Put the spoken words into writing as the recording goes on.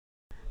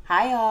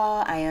Hi,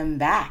 all. I am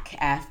back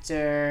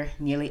after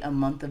nearly a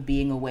month of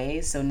being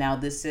away. So now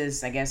this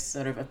is, I guess,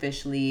 sort of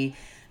officially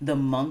the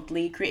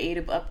monthly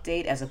creative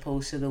update as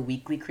opposed to the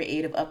weekly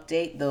creative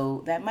update,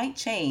 though that might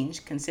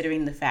change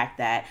considering the fact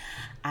that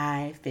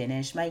I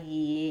finished my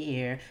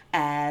year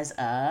as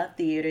a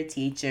theater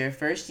teacher.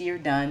 First year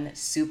done,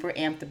 super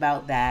amped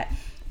about that.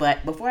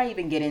 But before I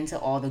even get into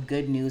all the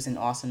good news and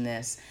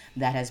awesomeness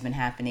that has been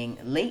happening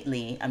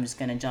lately, I'm just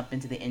going to jump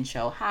into the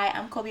intro. Hi,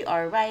 I'm Kobe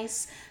R.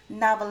 Rice,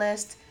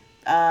 novelist.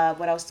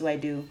 What else do I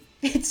do?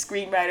 It's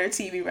screenwriter,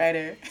 TV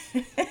writer.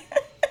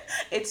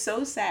 It's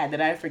so sad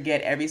that I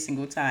forget every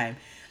single time.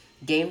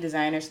 Game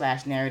designer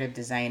slash narrative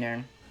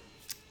designer,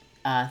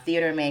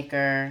 theater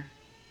maker,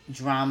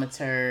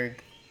 dramaturg,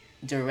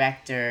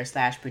 director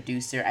slash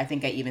producer. I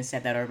think I even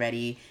said that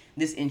already.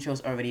 This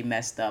intro's already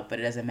messed up, but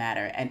it doesn't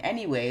matter. And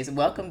anyways,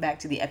 welcome back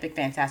to the epic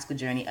fantastical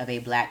journey of a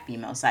black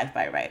female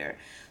sci-fi writer.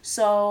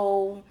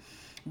 So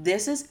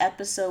this is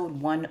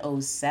episode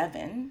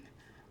 107,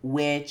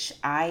 which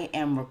I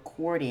am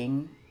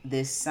recording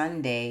this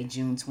Sunday,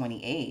 June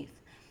 28th,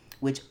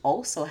 which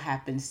also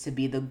happens to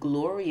be the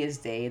glorious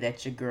day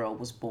that your girl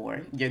was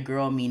born. Your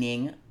girl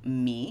meaning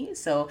me.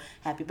 So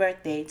happy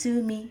birthday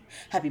to me.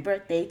 Happy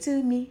birthday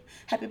to me.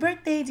 Happy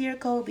birthday, dear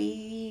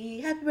Kobe.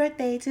 Happy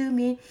birthday to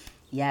me.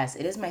 Yes,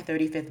 it is my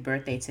 35th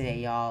birthday today,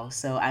 y'all.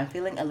 So I'm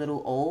feeling a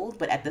little old,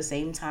 but at the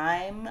same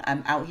time,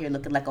 I'm out here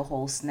looking like a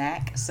whole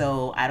snack.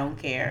 So I don't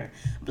care.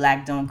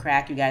 Black don't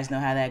crack. You guys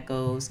know how that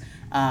goes.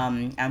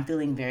 I'm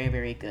feeling very,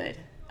 very good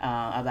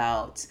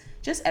about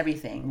just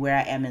everything, where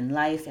I am in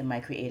life, in my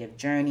creative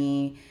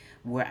journey,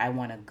 where I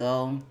want to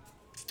go.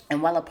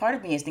 And while a part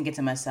of me is thinking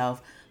to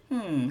myself,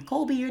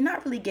 Colby, you're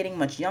not really getting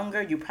much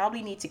younger. You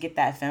probably need to get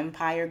that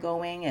fempire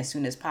going as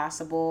soon as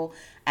possible.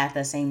 At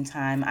the same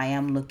time, I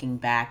am looking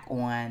back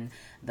on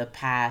the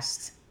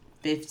past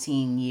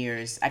 15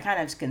 years. I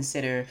kind of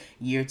consider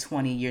year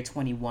 20, year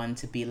 21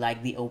 to be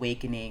like the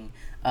awakening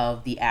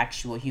of the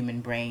actual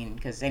human brain,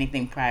 because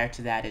anything prior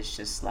to that is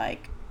just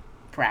like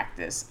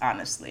practice,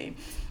 honestly.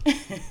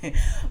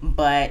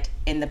 But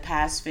in the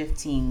past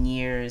 15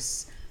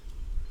 years,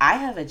 I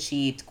have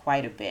achieved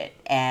quite a bit,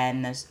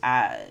 and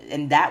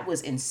that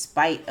was in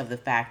spite of the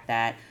fact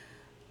that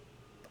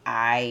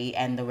I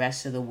and the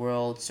rest of the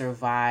world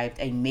survived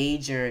a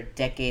major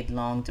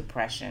decade-long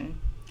depression,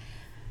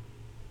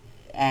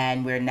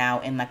 and we're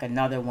now in like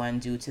another one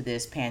due to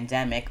this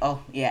pandemic.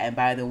 Oh yeah, and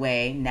by the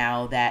way,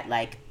 now that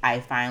like I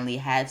finally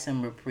had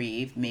some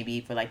reprieve,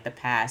 maybe for like the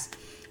past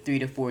 3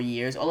 to 4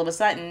 years, all of a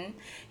sudden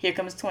here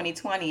comes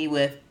 2020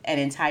 with an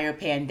entire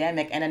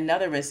pandemic and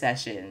another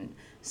recession.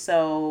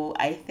 So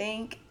I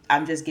think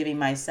I'm just giving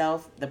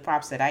myself the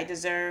props that I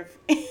deserve.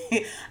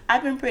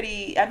 I've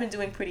been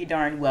doing pretty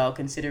darn well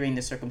considering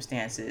the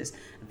circumstances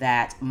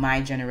that my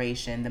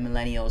generation, the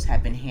millennials,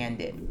 have been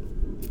handed.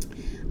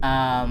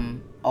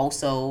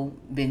 Also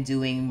been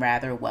doing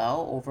rather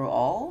well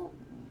overall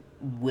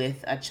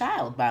with a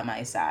child by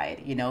my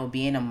side. You know,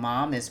 being a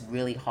mom is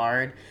really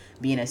hard.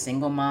 Being a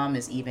single mom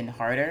is even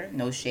harder.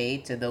 No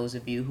shade to those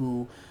of you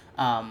who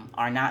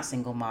are not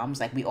single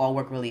moms. Like, we all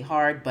work really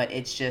hard, but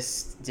it's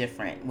just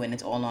different when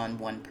it's all on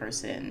one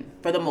person,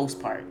 for the most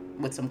part,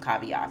 with some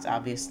caveats,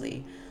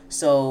 obviously.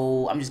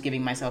 So I'm just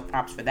giving myself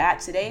props for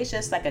that. Today is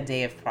just like a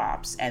day of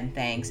props and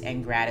thanks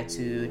and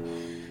gratitude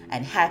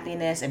and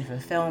happiness and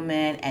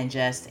fulfillment and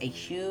just a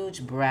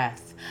huge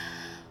breath,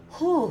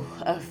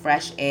 of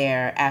fresh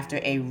air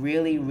after a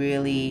really,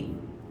 really,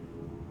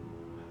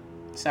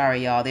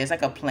 sorry, y'all. There's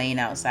like a plane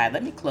outside.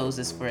 Let me close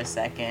this for a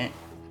second.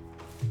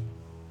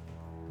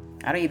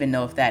 I don't even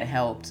know if that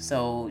helped.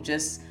 So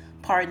just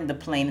pardon the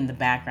plane in the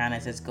background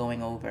as it's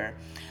going over.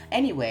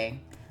 Anyway,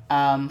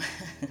 um,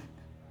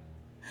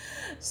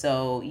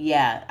 so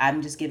yeah,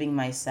 I'm just giving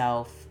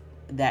myself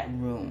that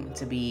room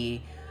to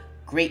be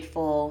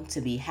grateful, to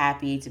be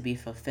happy, to be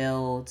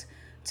fulfilled,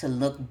 to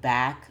look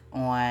back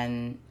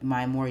on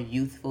my more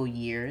youthful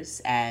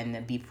years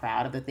and be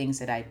proud of the things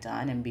that I've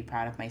done and be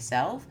proud of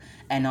myself,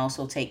 and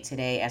also take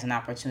today as an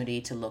opportunity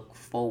to look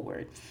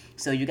forward.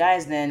 So you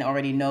guys then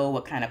already know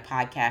what kind of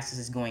podcast this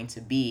is going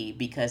to be,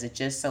 because it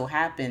just so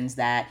happens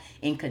that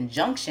in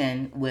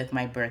conjunction with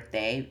my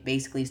birthday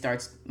basically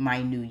starts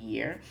my new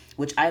year,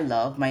 which I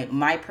love.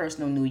 My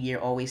personal new year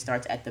always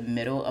starts at the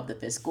middle of the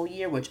fiscal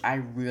year, which I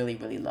really,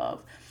 really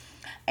love.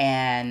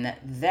 And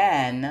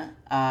then,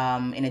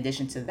 in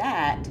addition to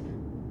that,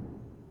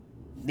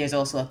 there's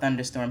also a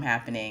thunderstorm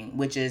happening,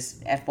 which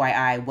is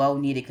FYI well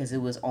needed because it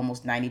was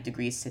almost 90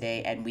 degrees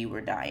today and we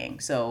were dying.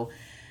 So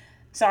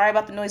sorry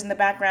about the noise in the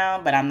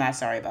background, but I'm not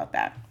sorry about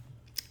that.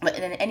 But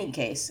in any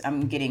case,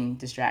 I'm getting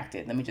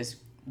distracted. Let me just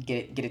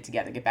get it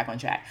together, get back on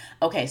track.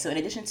 Okay, so in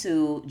addition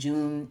to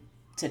June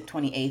to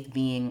 28th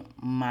being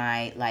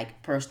my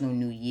like personal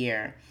new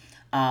year,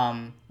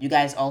 you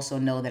guys also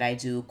know that I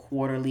do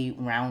quarterly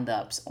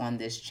roundups on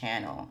this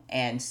channel.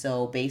 And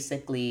so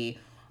basically,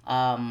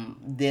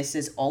 this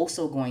is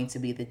also going to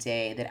be the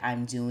day that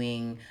I'm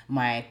doing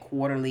my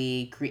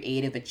quarterly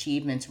creative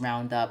achievements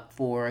roundup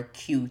for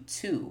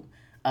Q2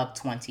 of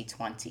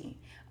 2020.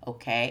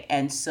 Okay.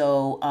 And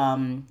so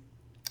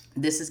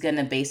this is going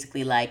to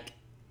basically like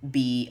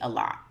be a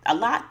lot,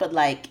 but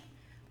like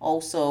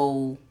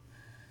also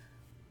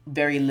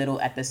very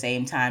little at the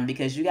same time,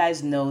 because you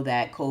guys know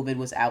that COVID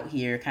was out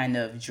here kind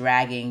of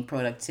dragging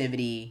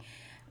productivity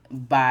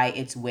by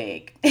its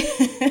wig.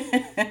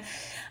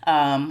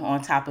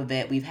 On top of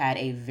it, we've had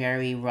a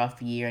very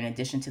rough year. In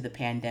addition to the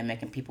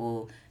pandemic and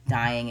people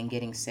dying and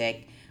getting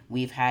sick,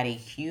 we've had a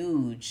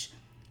huge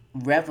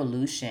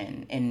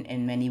revolution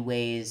in many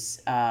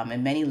ways,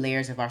 in many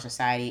layers of our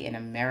society in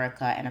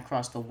America and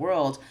across the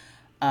world,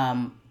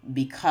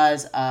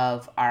 because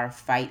of our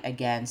fight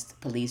against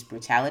police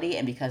brutality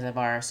and because of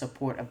our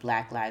support of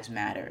Black Lives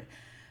Matter.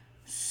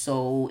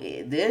 So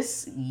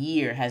this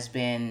year has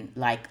been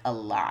like a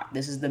lot.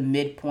 This is the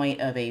midpoint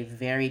of a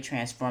very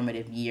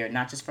transformative year,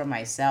 not just for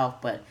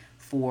myself, but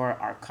for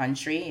our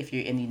country, if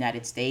you're in the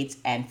United States,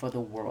 and for the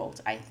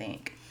world, I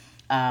think.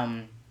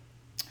 Um,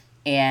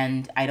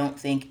 and I don't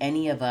think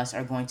any of us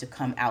are going to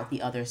come out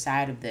the other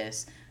side of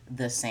this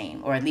the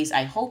same, or at least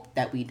I hope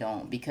that we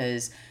don't,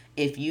 because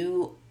if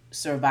you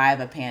survive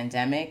a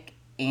pandemic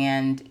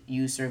and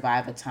you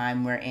survive a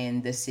time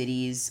wherein the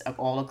cities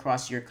all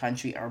across your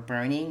country are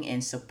burning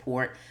in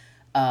support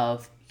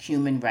of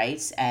human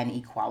rights and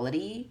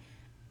equality,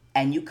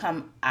 and you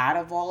come out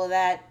of all of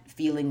that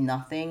feeling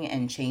nothing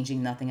and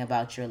changing nothing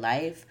about your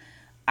life,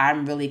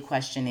 I'm really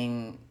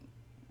questioning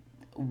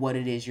what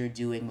it is you're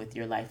doing with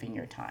your life and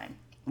your time.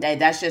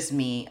 That's just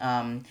me.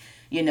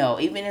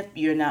 Even if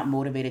you're not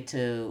motivated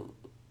to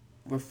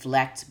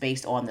reflect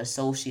based on the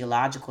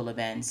sociological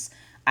events,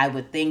 I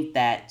would think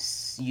that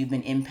you've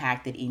been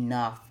impacted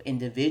enough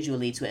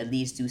individually to at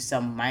least do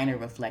some minor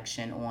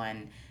reflection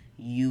on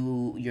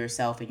you,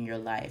 yourself, and your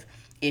life.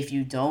 If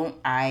you don't,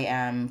 I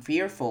am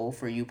fearful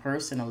for you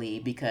personally,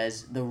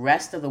 because the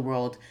rest of the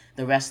world,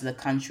 the rest of the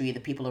country, the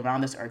people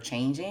around us are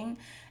changing.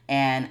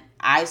 And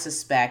I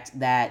suspect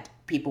that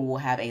people will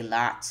have a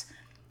lot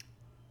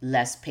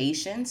less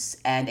patience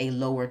and a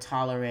lower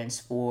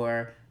tolerance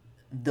for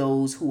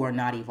those who are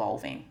not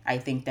evolving. I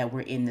think that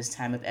we're in this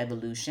time of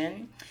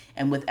evolution,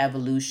 and with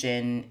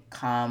evolution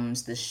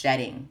comes the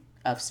shedding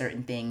of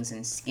certain things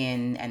in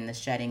skin and the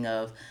shedding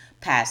of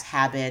past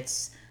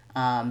habits,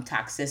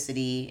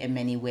 toxicity in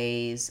many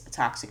ways,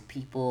 toxic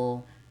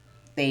people,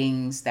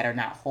 things that are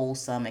not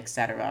wholesome,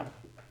 etc.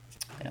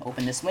 I'm gonna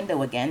open this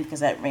window again because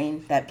that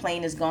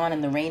plane is gone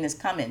and the rain is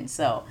coming.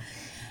 So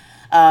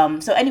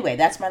anyway,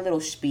 that's my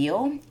little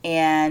spiel,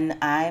 and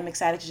I'm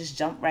excited to just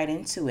jump right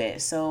into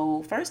it.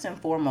 So first and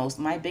foremost,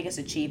 my biggest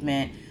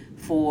achievement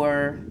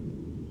for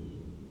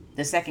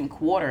the second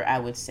quarter, I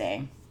would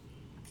say,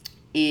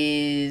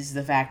 is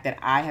the fact that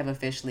I have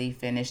officially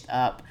finished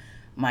up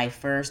my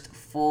first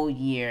full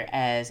year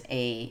as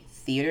a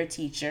theater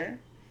teacher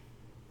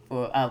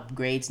of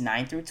grades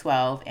 9 through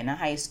 12 in a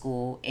high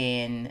school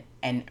in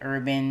an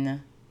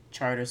urban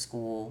charter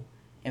school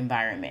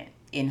environment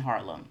in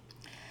Harlem.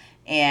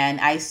 And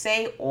I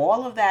say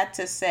all of that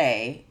to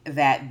say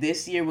that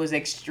this year was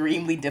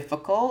extremely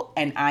difficult,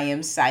 and I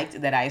am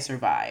psyched that I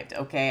survived.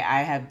 Okay,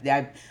 I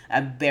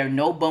bear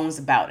no bones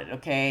about it.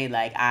 Okay,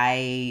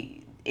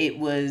 it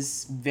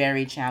was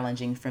very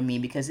challenging for me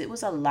because it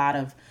was a lot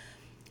of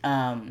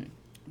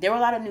there were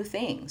a lot of new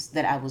things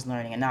that I was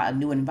learning, and not a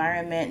new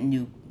environment,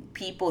 new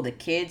people, the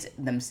kids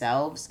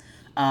themselves,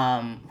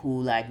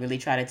 who like really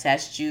try to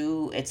test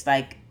you. It's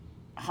like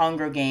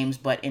Hunger Games,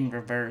 but in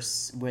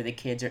reverse, where the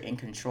kids are in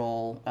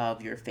control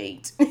of your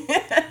fate.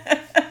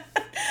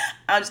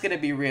 I'm just gonna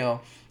be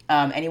real.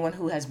 Anyone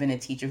who has been a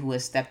teacher who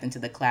has stepped into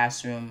the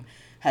classroom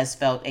has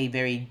felt a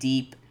very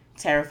deep,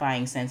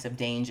 terrifying sense of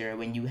danger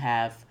when you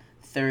have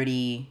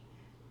 30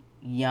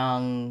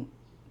 young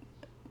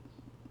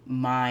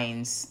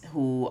minds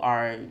who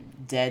are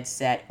dead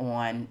set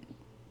on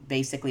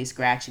basically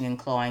scratching and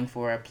clawing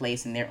for a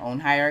place in their own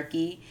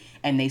hierarchy,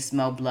 and they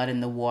smell blood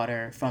in the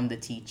water from the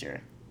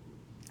teacher.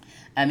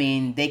 I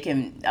mean,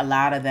 a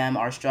lot of them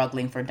are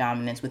struggling for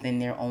dominance within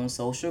their own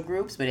social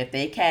groups, but if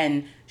they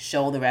can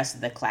show the rest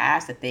of the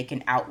class that they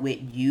can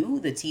outwit you,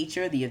 the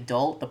teacher, the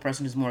adult, the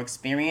person who's more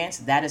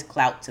experienced, that is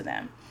clout to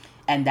them.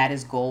 And that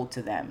is gold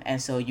to them.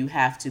 And so you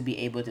have to be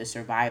able to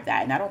survive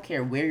that. And I don't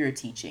care where you're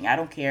teaching. I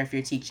don't care if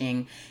you're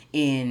teaching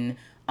in,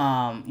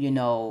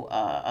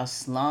 a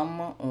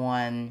slum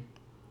on,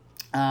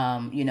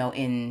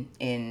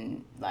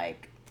 in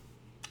like,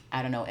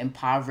 I don't know,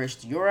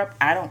 impoverished Europe.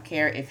 I don't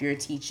care if you're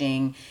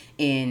teaching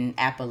in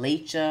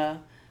Appalachia,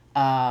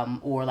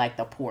 or like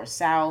the poor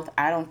South.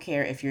 I don't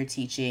care if you're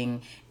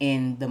teaching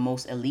in the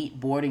most elite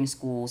boarding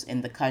schools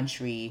in the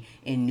country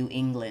in New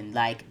England.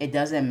 Like, it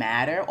doesn't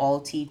matter.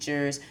 All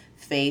teachers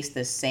face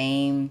the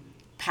same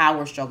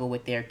power struggle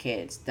with their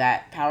kids.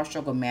 That power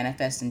struggle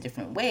manifests in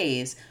different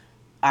ways,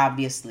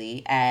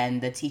 obviously,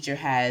 and the teacher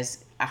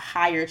has a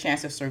higher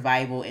chance of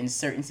survival in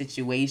certain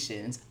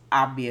situations,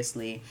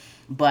 obviously.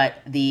 But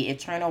the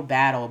eternal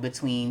battle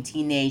between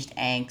teenaged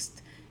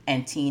angst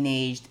and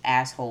teenaged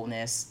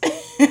assholeness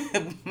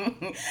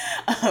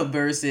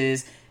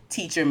versus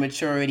teacher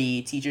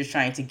maturity, teachers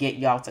trying to get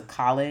y'all to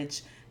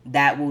college,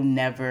 that will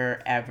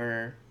never,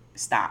 ever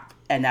stop.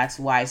 And that's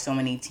why so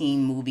many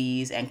teen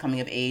movies and coming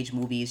of age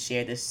movies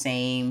share the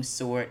same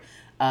sort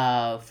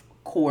of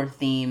core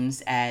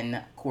themes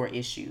and core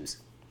issues.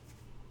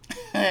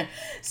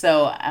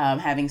 So,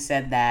 having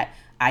said that,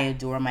 I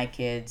adore my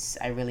kids.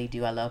 I really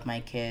do. I love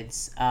my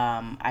kids.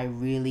 I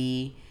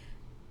really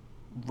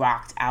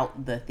rocked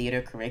out the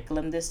theater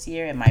curriculum this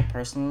year, in my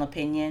personal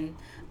opinion.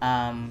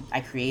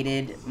 I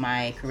created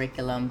my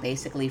curriculum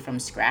basically from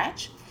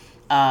scratch,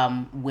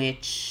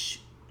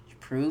 which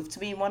proved to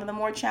be one of the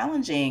more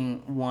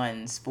challenging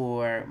ones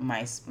for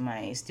my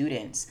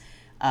students.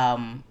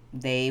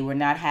 They were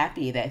not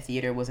happy that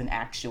theater was an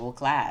actual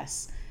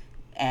class,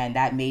 and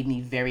that made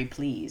me very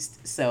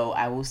pleased. So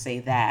I will say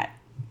that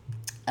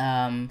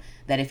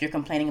that if you're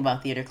complaining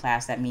about theater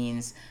class, that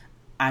means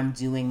I'm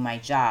doing my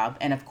job.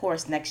 And of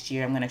course, next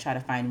year I'm going to try to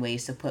find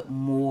ways to put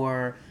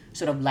more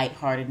sort of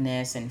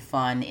lightheartedness and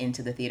fun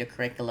into the theater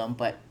curriculum.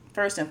 But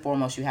first and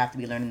foremost, you have to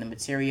be learning the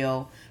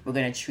material. We're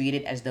going to treat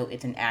it as though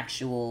it's an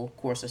actual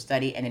course of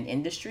study and an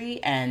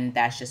industry, and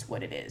that's just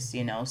what it is,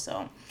 you know?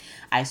 So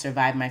I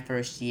survived my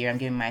first year. I'm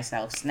giving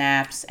myself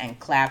snaps and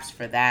claps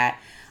for that.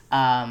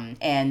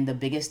 And the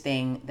biggest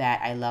thing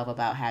that I love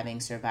about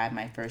having survived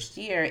my first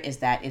year is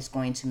that it's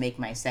going to make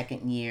my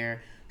second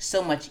year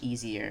so much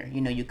easier.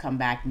 You know, you come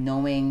back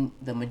knowing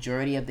the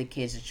majority of the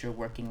kids that you're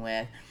working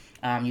with.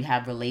 You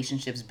have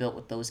relationships built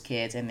with those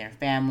kids and their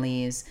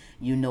families.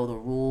 You know the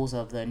rules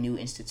of the new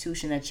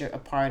institution that you're a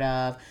part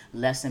of.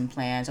 Lesson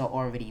plans are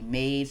already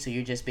made, so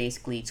you're just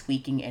basically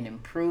tweaking and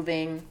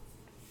improving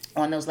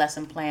on those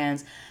lesson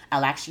plans.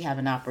 I'll actually have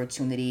an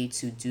opportunity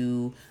to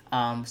do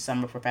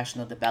summer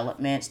professional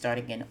development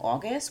starting in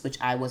August, which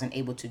I wasn't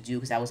able to do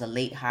because I was a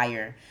late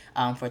hire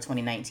for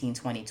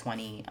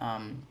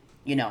 2019-2020.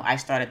 You know, I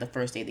started the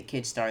first day the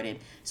kids started,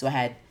 so I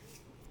had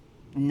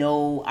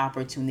no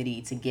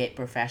opportunity to get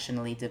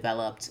professionally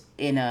developed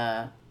in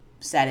a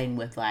setting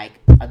with like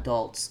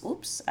adults.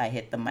 Oops, I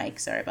hit the mic.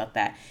 Sorry about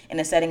that. In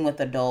a setting with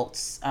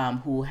adults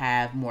who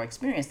have more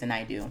experience than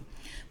I do.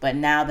 But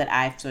now that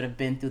I've sort of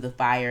been through the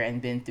fire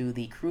and been through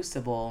the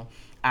crucible,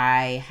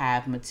 I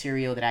have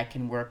material that I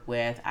can work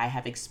with. I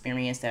have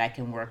experience that I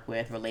can work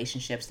with,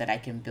 relationships that I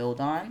can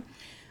build on,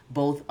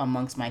 both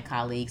amongst my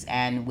colleagues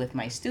and with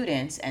my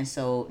students. And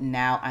so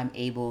now I'm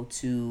able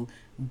to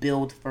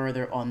build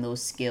further on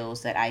those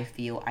skills that I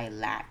feel I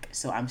lack.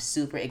 So I'm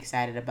super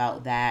excited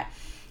about that.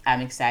 I'm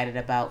excited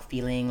about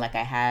feeling like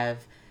I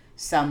have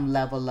some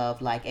level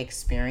of like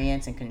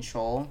experience and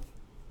control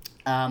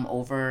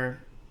over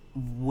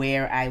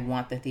where I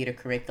want the theater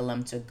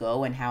curriculum to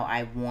go and how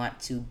I want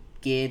to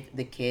give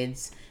the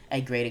kids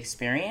a great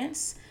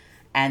experience.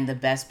 And the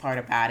best part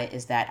about it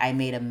is that I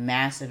made a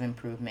massive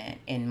improvement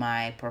in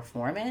my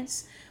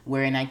performance,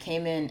 wherein I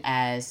came in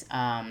as,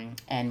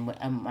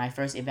 my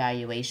first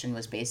evaluation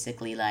was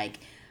basically like,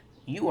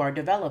 you are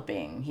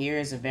developing.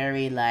 Here's a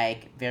very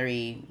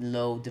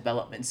low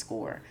development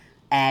score.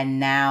 And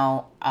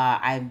now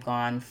I've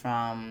gone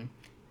from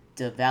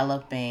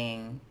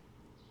developing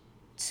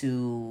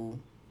to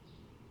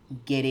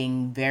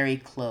getting very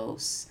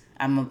close.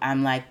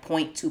 I'm like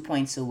 0.2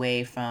 points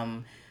away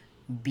from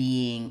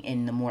being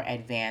in the more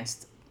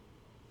advanced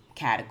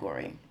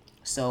category.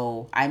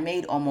 So I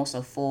made almost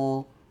a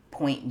full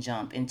point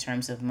jump in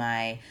terms of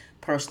my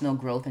personal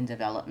growth and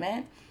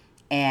development.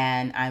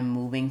 And I'm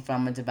moving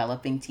from a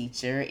developing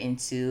teacher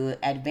into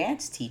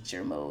advanced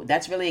teacher mode.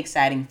 That's really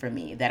exciting for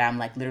me that I'm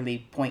like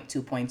literally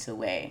 0.2 points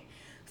away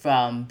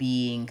from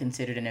being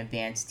considered an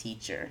advanced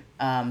teacher.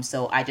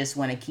 So I just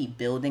want to keep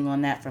building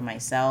on that for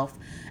myself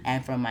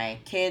and for my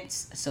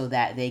kids so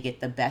that they get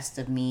the best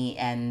of me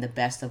and the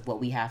best of what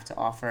we have to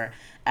offer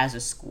as a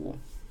school.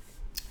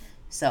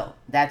 So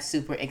that's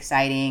super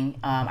exciting.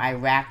 I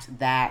wrapped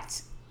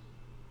that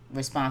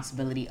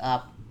responsibility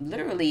up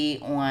literally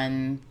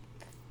on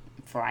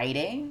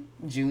Friday,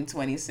 June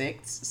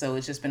 26th. So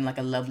it's just been like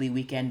a lovely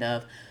weekend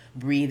of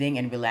breathing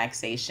and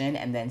relaxation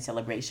and then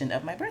celebration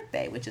of my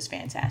birthday, which is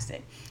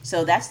fantastic.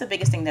 So that's the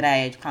biggest thing that I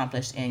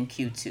accomplished in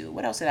Q2.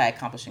 What else did I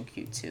accomplish in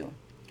Q2?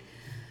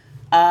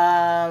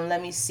 Let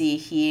me see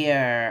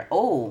here.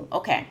 Oh,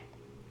 okay.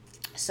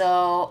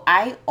 So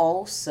I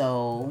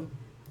also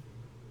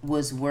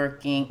was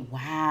working.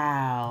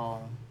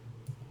 Wow.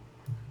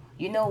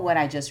 You know what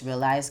I just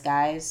realized,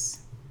 guys?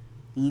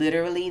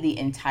 Literally the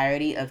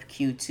entirety of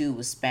Q2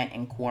 was spent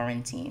in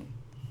quarantine.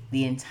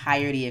 The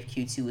entirety of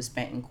Q2 was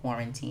spent in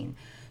quarantine.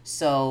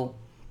 So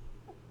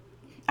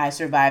I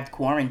survived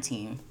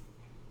quarantine.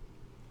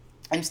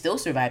 I'm still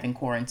surviving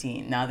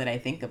quarantine now that I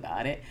think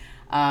about it,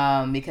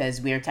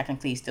 because we're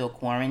technically still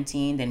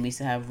quarantined and we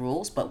still have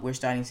rules, but we're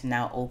starting to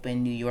now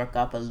open New York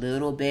up a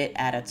little bit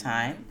at a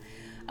time,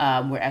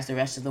 whereas the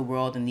rest of the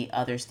world and the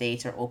other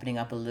states are opening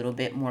up a little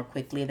bit more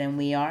quickly than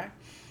we are.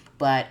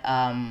 But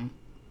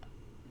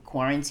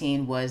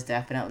quarantine was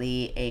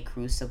definitely a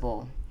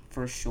crucible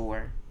for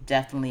sure.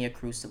 Definitely a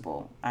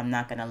crucible. I'm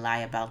not going to lie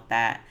about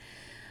that.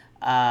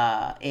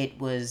 It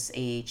was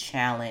a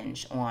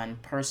challenge on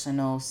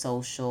personal,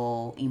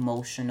 social,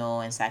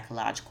 emotional, and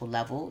psychological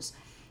levels.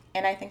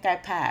 And I think I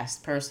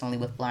passed personally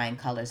with flying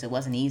colors. It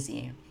wasn't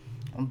easy.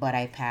 but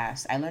I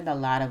passed. I learned a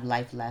lot of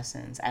life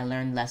lessons. I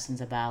learned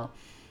lessons about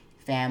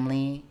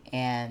family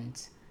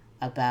and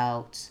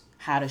about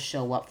how to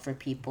show up for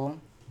people,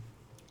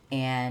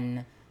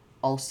 and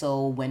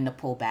also when to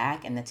pull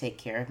back and to take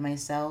care of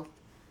myself.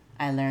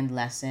 I learned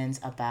lessons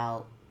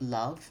about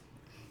love.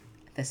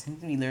 I seem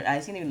to be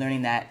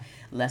learning that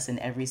lesson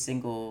every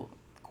single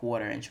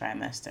quarter and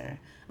trimester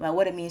about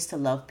what it means to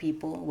love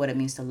people, what it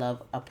means to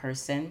love a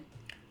person,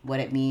 what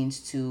it means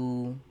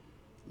to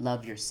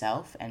love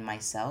yourself and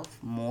myself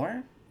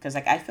more. Because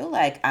like I feel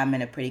like I'm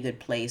in a pretty good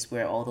place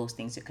where all those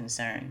things are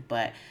concerned,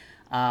 but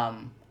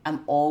I'm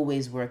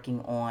always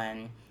working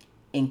on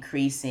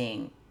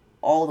increasing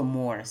all the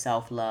more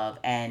self love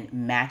and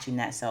matching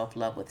that self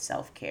love with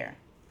self care.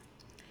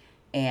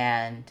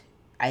 And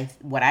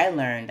what I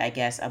learned, I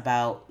guess,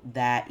 about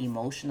that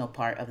emotional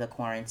part of the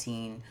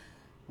quarantine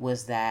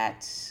was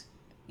that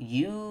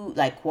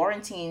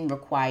quarantine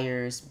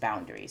requires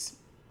boundaries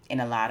in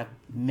a lot of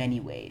many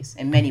ways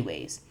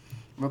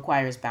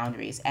requires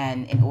boundaries.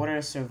 And in order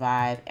to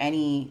survive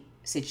any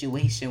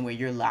situation where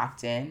you're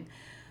locked in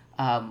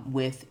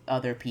with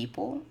other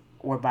people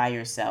or by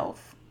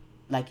yourself,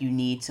 like you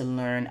need to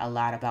learn a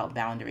lot about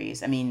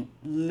boundaries. I mean,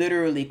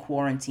 literally,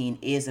 quarantine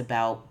is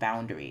about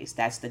boundaries.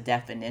 That's the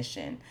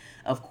definition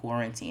of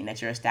quarantine,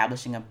 that you're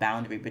establishing a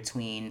boundary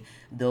between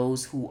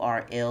those who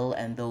are ill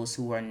and those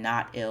who are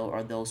not ill,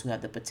 or those who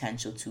have the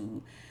potential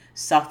to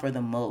suffer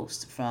the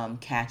most from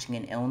catching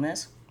an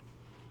illness.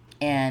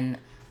 And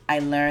I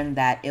learned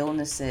that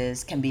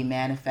illnesses can be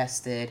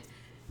manifested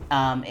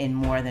in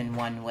more than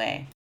one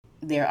way.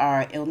 There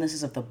are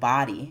illnesses of the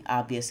body,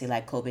 obviously,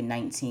 like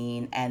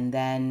COVID-19, and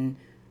then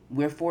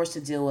we're forced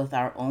to deal with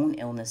our own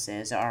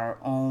illnesses, our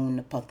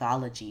own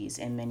pathologies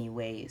in many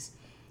ways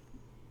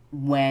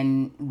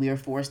when we're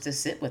forced to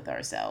sit with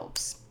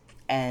ourselves.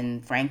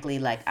 And frankly,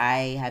 like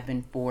I have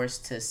been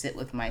forced to sit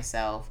with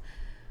myself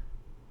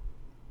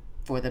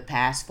for the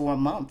past 4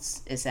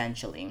 months,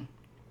 essentially.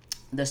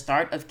 The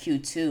start of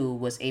Q2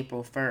 was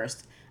April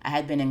 1st. I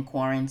had been in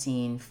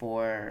quarantine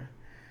for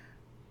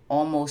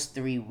almost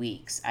 3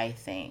 weeks, I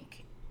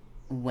think,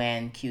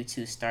 when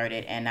Q2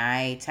 started. And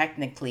I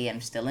technically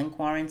am still in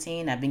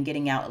quarantine. I've been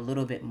getting out a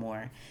little bit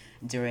more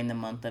during the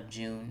month of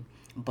June,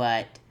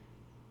 but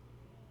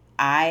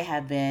I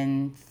have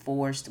been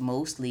forced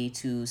mostly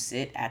to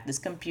sit at this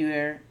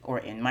computer or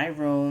in my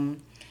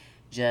room,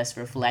 just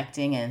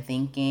reflecting and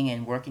thinking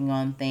and working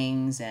on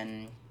things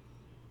and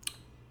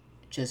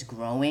just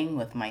growing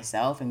with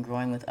myself and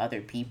growing with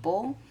other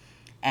people.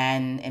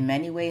 And in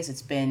many ways,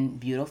 it's been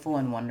beautiful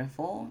and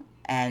wonderful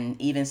and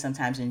even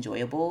sometimes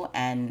enjoyable.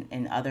 And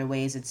in other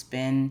ways, it's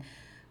been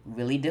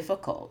really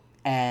difficult.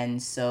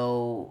 And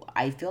so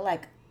I feel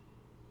like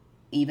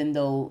even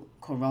though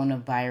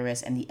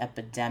coronavirus and the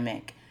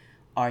epidemic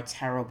are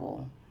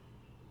terrible,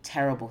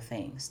 terrible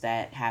things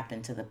that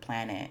happen to the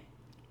planet,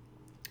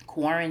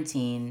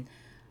 quarantine,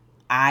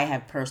 I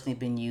have personally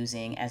been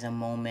using as a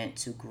moment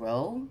to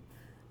grow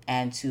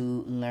and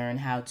to learn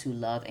how to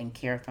love and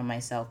care for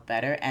myself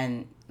better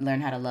and learn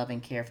how to love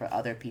and care for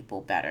other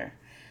people better.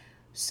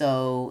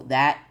 So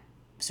that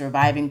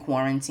surviving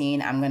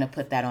quarantine, I'm going to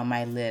put that on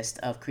my list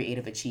of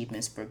creative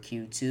achievements for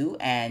Q2,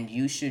 and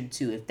you should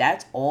too. If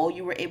that's all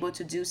you were able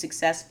to do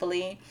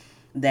successfully,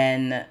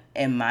 then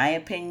in my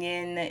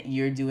opinion,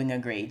 you're doing a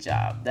great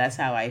job. That's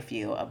how I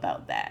feel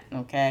about that,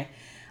 okay?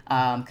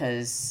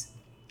 Because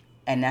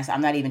and that's,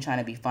 I'm not even trying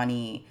to be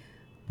funny.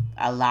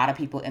 A lot of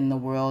people in the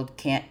world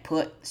can't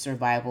put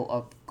survival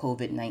of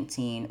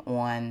COVID-19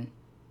 on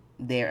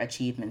their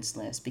achievements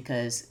list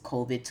because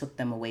COVID took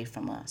them away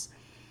from us.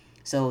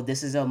 So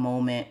this is a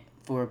moment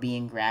for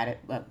being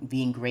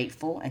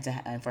grateful,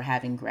 and for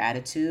having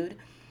gratitude,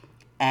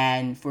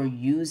 and for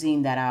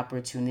using that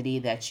opportunity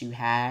that you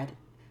had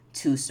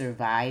to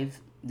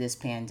survive this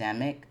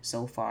pandemic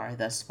so far,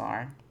 thus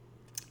far.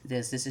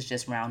 This is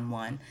just round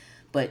one,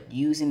 but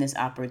using this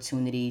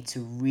opportunity to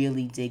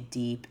really dig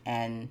deep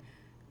and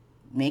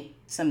make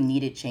some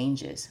needed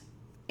changes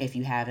if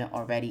you haven't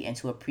already, and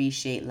to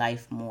appreciate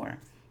life more.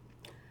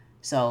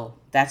 So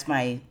that's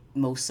my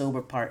most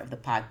sober part of the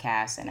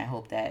podcast, and I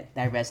hope that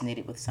that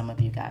resonated with some of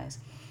you guys.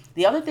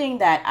 The other thing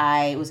that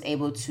I was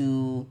able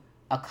to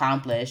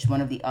accomplish, one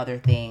of the other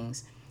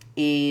things,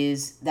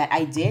 is that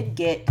I did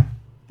get.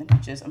 Let me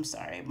just. I'm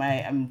sorry.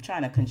 I'm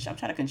trying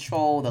to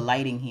control the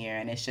lighting here,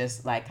 and it's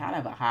just like kind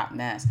of a hot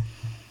mess.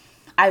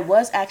 I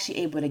was actually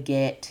able to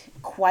get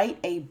quite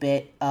a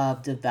bit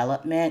of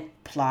development,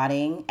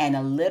 plotting, and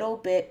a little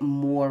bit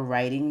more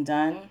writing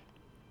done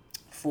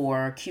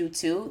for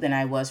Q2 than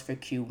I was for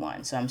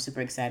Q1. So I'm super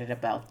excited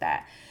about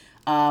that.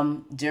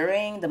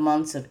 During the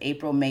months of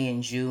April, May,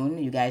 and June,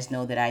 you guys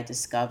know that I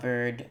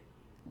discovered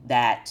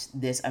that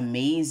this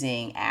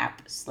amazing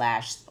app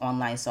slash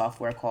online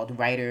software called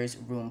Writers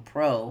Room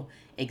Pro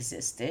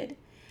existed.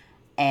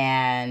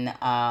 And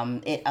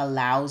it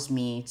allows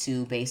me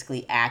to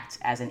basically act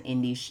as an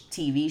indie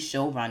TV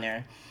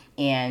showrunner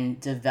and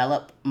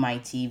develop my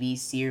TV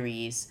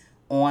series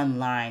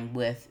online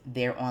with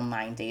their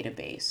online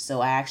database. So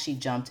I actually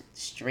jumped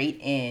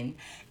straight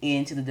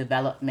into the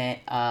development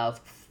of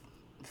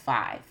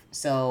five.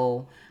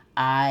 So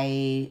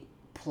I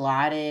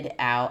plotted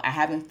out, I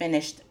haven't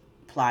finished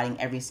plotting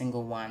every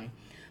single one,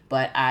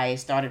 but I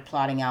started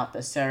plotting out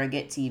the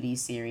Surrogate TV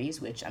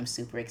series, which I'm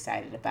super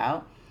excited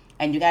about.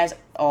 And you guys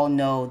all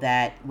know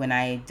that when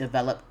I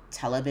develop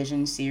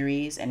television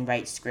series and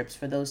write scripts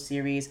for those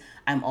series,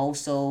 I'm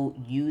also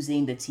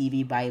using the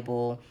TV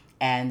Bible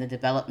and the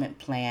development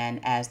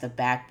plan as the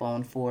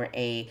backbone for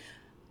a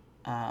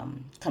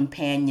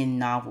companion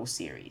novel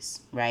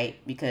series, right?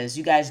 Because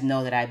you guys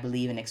know that I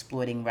believe in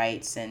exploiting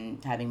rights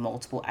and having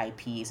multiple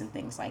IPs and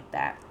things like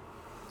that.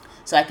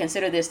 So I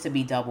consider this to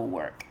be double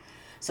work.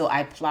 So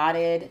I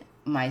plotted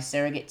my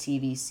Surrogate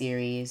TV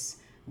series,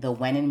 the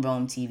When in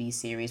Rome TV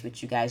series,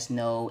 which you guys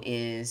know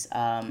is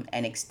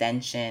an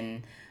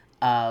extension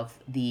of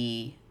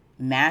the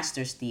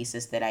master's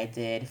thesis that I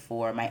did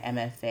for my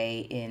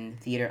MFA in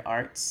theater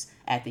arts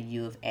at the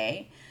U of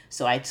A.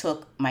 So I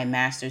took my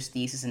master's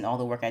thesis and all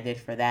the work I did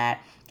for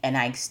that, and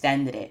I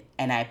extended it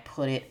and I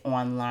put it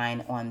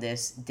online on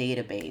this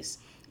database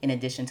in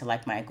addition to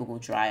like my Google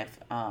Drive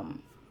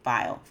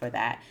file for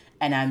that.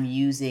 And I'm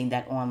using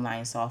that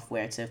online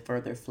software to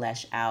further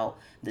flesh out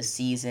the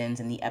seasons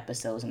and the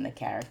episodes and the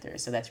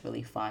characters. So that's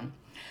really fun.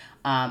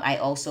 I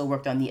also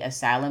worked on the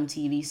Asylum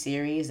TV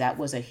series. That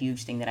was a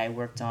huge thing that I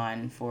worked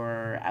on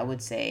for, I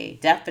would say,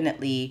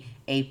 definitely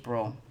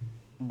April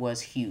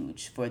was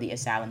huge for the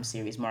Asylum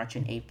series, March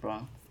and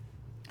April.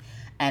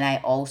 And I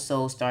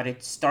also started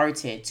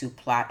to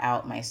plot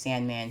out my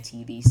Sandman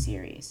TV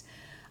series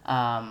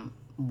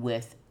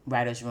with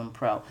Writers Room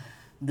Pro.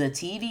 The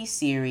TV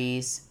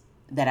series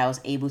that I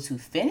was able to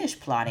finish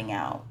plotting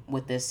out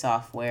with this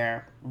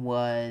software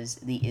was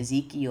the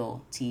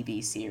Ezekiel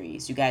TV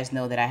series. You guys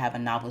know that I have a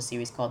novel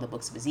series called The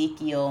Books of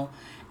Ezekiel,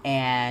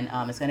 and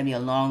it's going to be a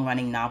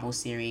long-running novel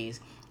series,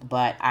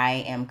 but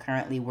I am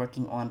currently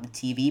working on the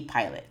TV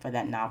pilot for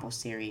that novel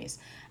series.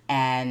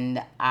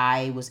 And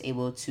I was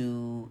able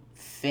to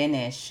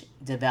finish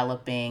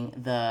developing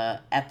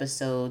the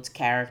episodes,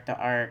 character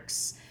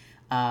arcs,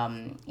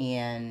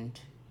 and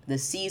the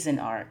season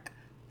arc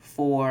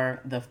for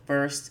the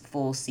first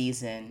full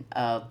season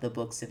of the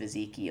Books of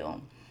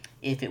Ezekiel.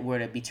 If it were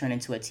to be turned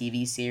into a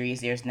TV series,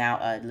 there's now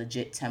a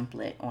legit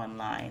template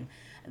online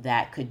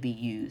that could be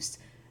used.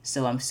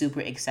 So I'm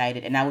super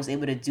excited. And I was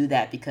able to do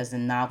that because the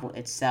novel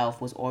itself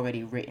was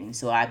already written.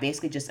 So I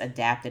basically just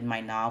adapted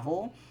my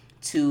novel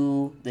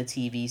to the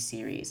TV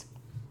series.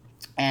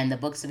 And the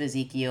Books of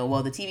Ezekiel,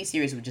 well, the TV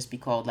series would just be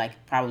called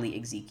like probably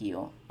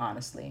Ezekiel,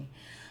 honestly.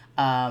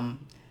 That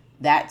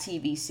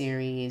TV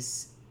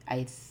series,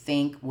 I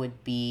think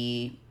would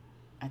be,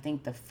 I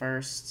think the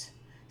first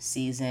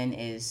season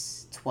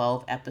is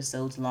 12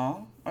 episodes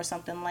long or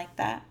something like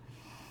that.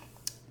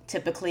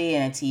 Typically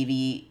in a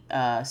TV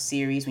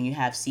series, when you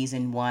have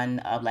season one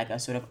of like a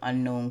sort of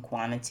unknown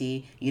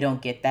quantity, you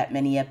don't get that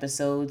many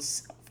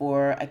episodes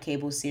for a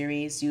cable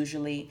series.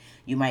 Usually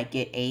you might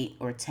get 8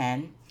 or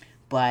 10,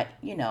 but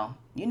you know,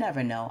 you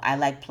never know. I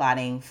like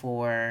plotting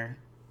for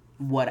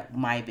what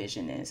my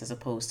vision is as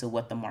opposed to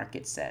what the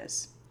market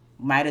says.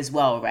 Might as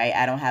well, right?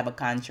 I don't have a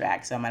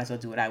contract, so I might as well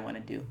do what I want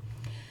to do.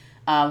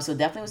 So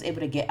definitely was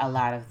able to get a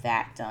lot of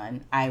that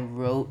done. I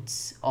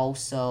wrote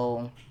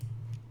also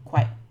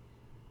quite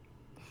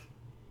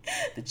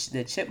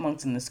the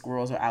chipmunks and the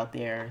squirrels are out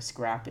there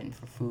scrapping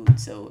for food.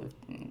 So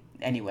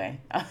anyway,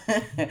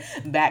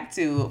 back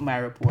to my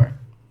report.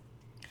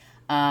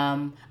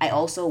 I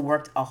also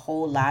worked a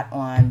whole lot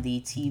on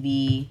the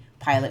TV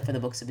pilot for the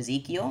Books of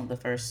Ezekiel, the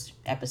first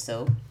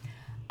episode.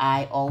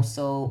 I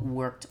also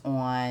worked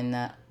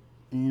on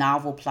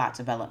novel plot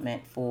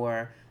development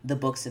for the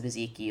Books of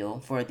Ezekiel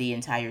for the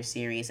entire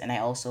series, and I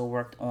also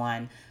worked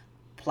on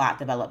plot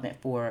development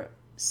for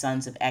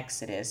Sons of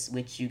Exodus,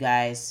 which you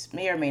guys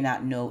may or may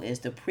not know is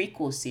the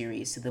prequel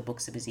series to the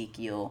Books of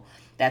Ezekiel.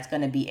 That's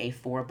going to be a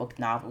 4-book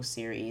novel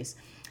series,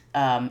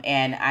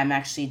 and I'm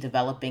actually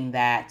developing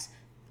that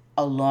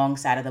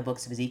alongside of the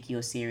Books of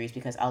Ezekiel series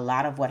because a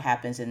lot of what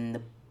happens in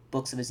the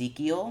Books of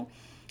Ezekiel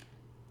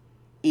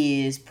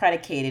is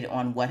predicated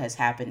on what has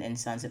happened in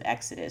Sons of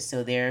Exodus.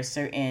 So there are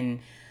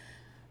certain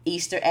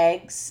Easter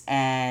eggs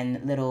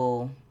and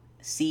little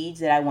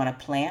seeds that I want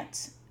to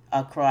plant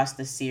across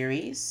the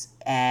series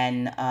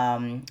and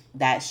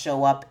that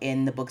show up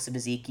in the Books of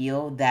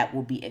Ezekiel that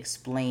will be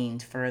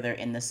explained further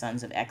in the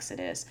Sons of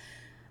Exodus.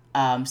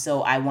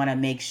 So I want to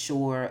make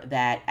sure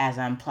that as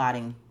I'm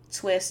plotting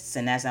twists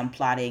and as I'm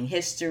plotting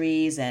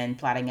histories and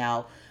plotting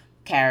out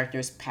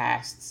characters'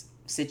 past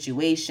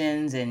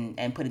situations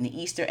and putting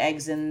the Easter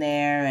eggs in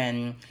there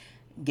and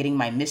getting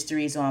my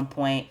mysteries on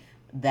point,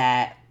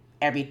 that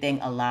everything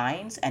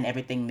aligns and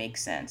everything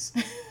makes sense.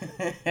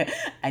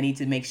 I need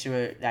to make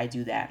sure that I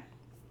do that.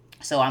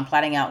 So I'm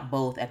plotting out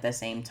both at the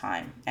same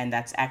time. And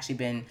that's actually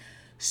been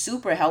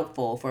super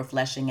helpful for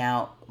fleshing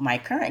out my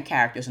current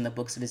characters in the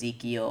Books of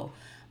Ezekiel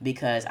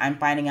because I'm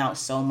finding out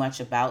so much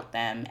about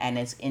them and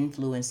it's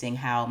influencing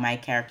how my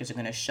characters are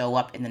going to show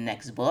up in the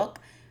next book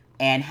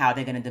and how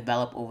they're going to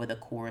develop over the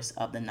course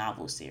of the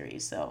novel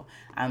series. So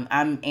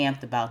I'm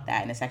amped about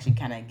that, and it's actually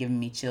kind of giving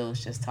me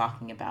chills just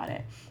talking about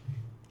it.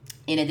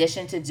 In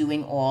addition to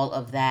doing all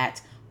of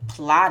that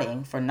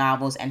plotting for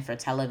novels and for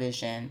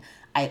television,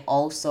 I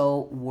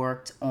also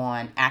worked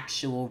on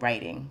actual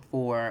writing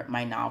for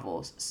my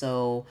novels.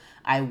 So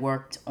I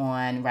worked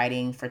on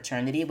writing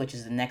Fraternity, which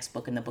is the next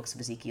book in the Books of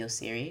Ezekiel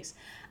series.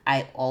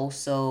 I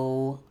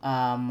also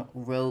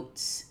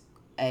wrote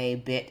a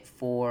bit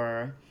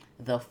for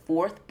the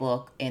fourth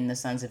book in the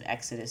Sons of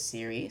Exodus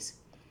series.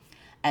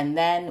 And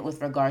then,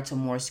 with regard to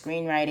more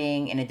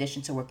screenwriting, in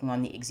addition to working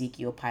on the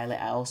Ezekiel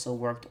pilot, I also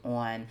worked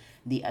on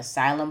the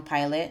Asylum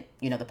pilot,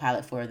 the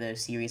pilot for the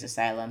series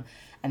Asylum.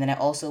 And then I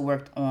also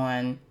worked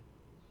on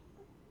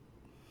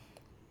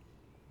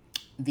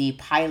the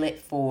pilot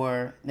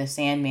for the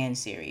Sandman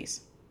series,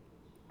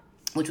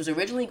 which was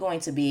originally going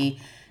to be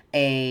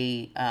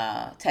a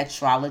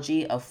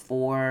tetralogy of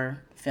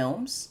 4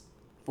 films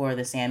for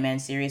the Sandman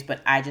series, but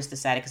I just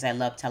decided, because I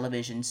love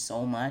television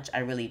so much. I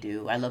really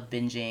do. I love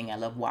binging. I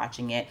love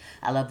watching it.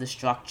 I love the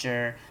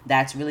structure.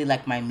 That's really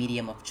like my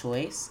medium of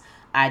choice.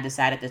 I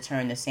decided to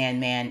turn the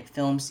Sandman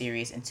film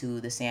series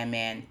into the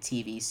Sandman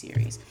TV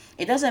series.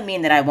 It doesn't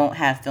mean that I won't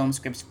have film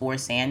scripts for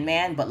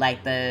Sandman, but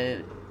like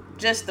the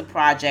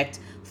project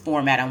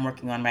format I'm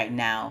working on right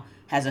now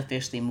has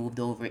officially moved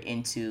over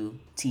into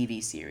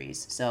TV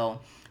series. So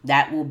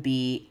that will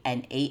be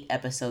an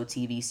 8-episode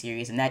TV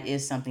series, and that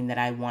is something that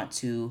I want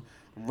to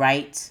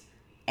write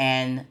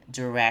and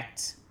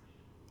direct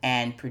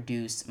and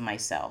produce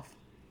myself.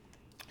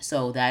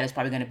 So that is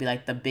probably going to be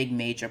like the big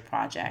major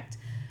project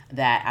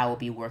that I will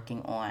be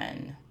working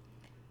on.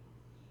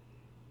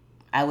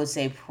 I would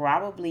say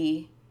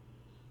probably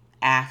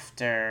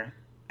after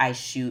I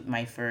shoot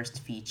my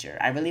first feature.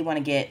 I really want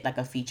to get like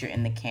a feature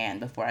in the can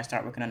before I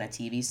start working on a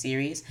TV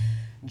series,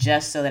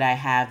 just so that I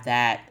have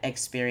that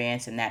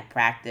experience and that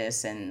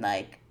practice. And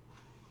like,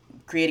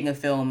 creating a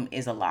film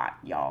is a lot,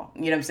 y'all.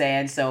 You know what I'm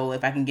saying? So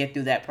if I can get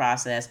through that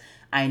process,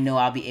 I know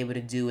I'll be able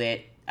to do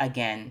it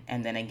again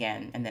and then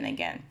again and then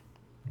again.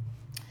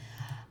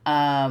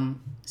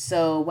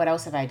 So what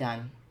else have I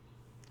done?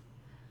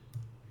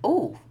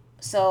 Oh,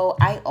 so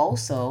I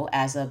also,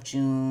 as of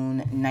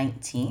June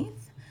 19th,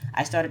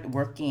 I started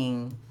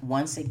working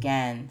once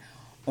again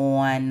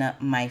on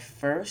my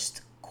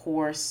first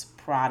course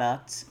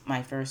product,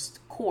 my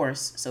first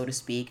course, so to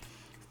speak,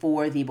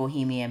 for the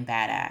Bohemian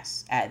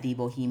Badass at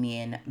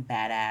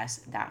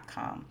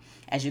thebohemianbadass.com.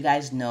 As you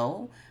guys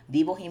know,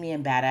 the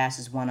Bohemian Badass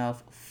is one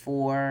of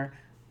 4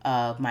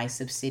 of my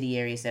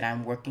subsidiaries that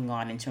I'm working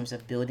on in terms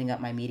of building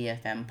up my media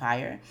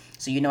empire.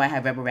 So I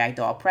have Rebel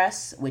Ragdoll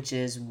Press, which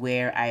is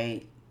where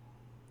I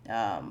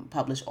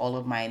publish all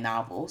of my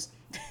novels.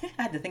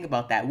 I had to think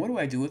about that. What do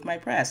I do with my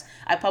press?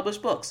 I publish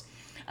books.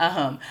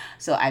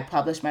 So I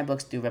publish my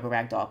books through Rebel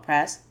Ragdoll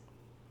Press.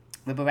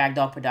 Rebel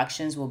Ragdoll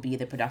Productions will be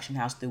the production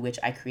house through which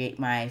I create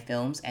my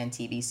films and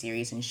TV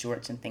series and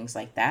shorts and things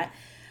like that.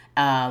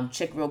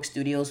 Chick Rogue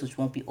Studios, which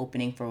won't be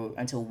opening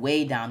until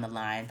way down the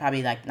line,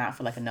 probably like not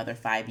for like another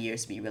 5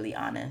 years, to be really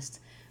honest,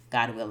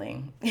 God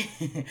willing,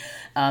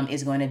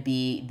 is going to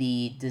be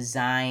the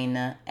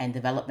design and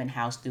development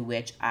house through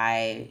which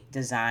I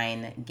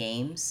design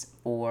games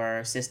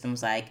for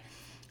systems like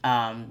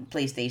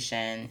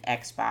PlayStation,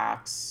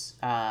 Xbox,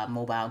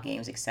 mobile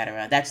games,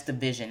 etc. That's the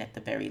vision at the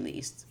very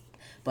least.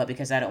 But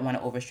because I don't want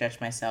to overstretch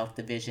myself,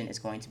 the vision is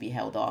going to be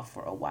held off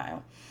for a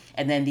while.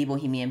 And then the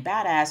Bohemian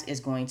Badass is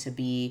going to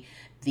be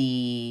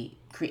the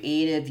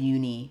creative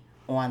uni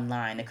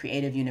online, the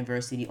creative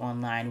university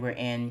online,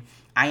 wherein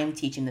I am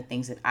teaching the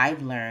things that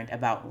I've learned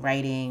about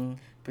writing,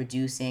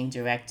 producing,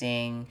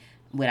 directing,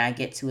 when I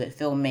get to it,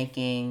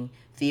 filmmaking,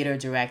 theater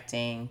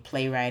directing,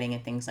 playwriting,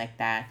 and things like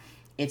that.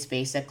 It's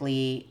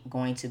basically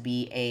going to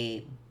be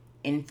a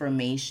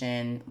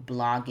information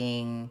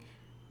blogging,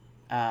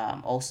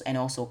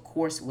 also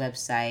course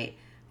website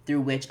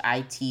through which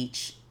I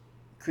teach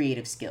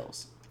creative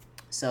skills.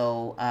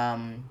 So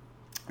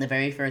the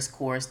very first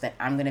course that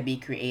I'm going to be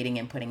creating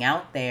and putting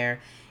out there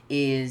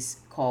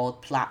is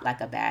called Plot Like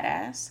a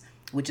Badass,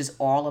 which is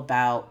all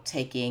about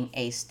taking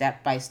a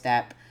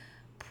step-by-step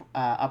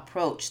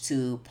approach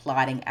to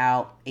plotting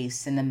out a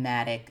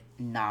cinematic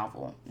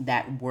novel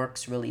that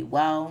works really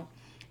well,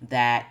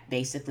 that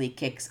basically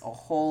kicks a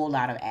whole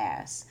lot of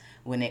ass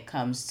when it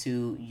comes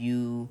to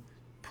you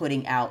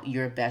putting out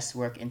your best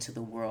work into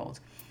the world.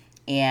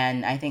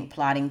 And I think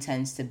plotting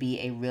tends to be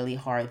a really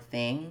hard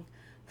thing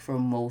for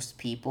most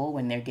people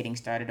when they're getting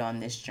started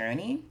on this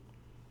journey.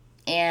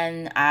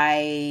 And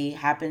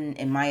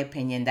in my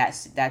opinion,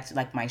 that's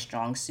like my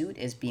strong suit,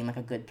 is being like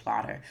a good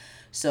plotter.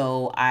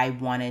 So I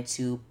wanted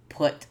to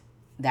put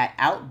that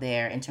out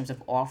there in terms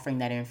of offering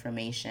that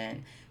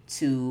information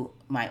to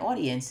my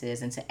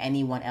audiences and to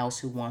anyone else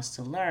who wants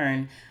to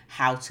learn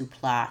how to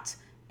plot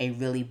a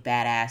really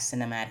badass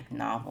cinematic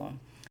novel.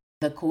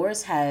 The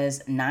course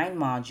has 9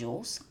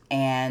 modules,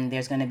 and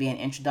there's going to be an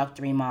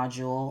introductory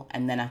module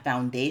and then a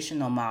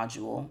foundational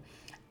module,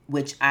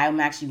 which I'm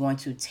actually going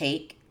to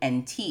take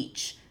and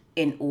teach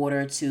in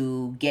order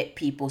to get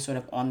people sort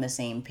of on the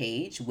same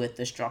page with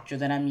the structure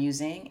that I'm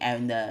using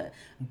and the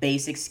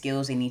basic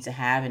skills they need to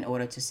have in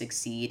order to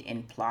succeed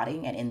in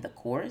plotting and in the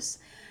course.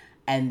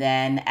 And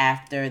then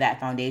after that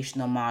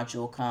foundational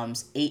module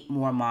comes 8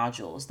 more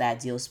modules that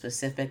deal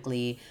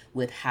specifically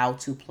with how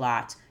to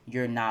plot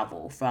your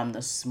novel, from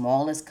the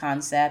smallest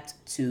concept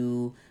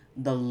to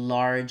the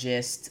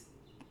largest,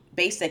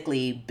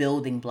 basically,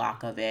 building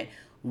block of it,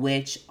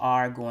 which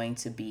are going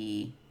to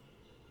be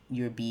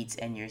your beats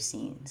and your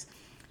scenes.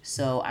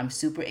 So I'm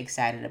super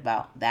excited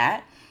about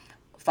that.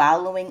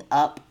 Following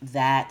up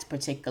that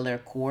particular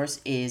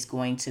course is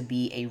going to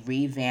be a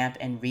revamp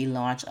and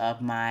relaunch of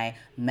my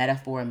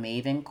Metaphor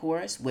Maven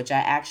course, which I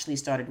actually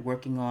started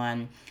working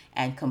on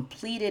and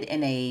completed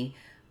in a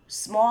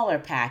smaller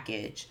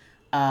package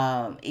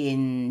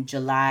in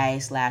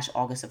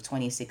July/August of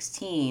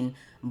 2016.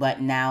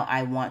 But now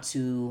I want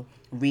to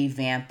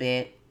revamp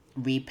it,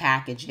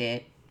 repackage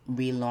it,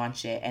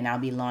 relaunch it, and I'll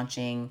be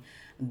launching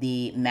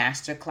the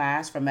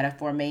masterclass for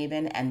Metaphor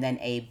Maven and then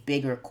a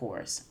bigger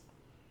course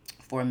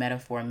for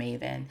Metaphor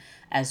Maven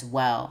as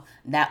well.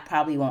 That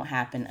probably won't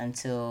happen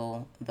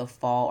until the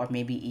fall or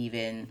maybe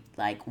even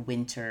like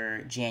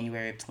winter,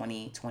 January of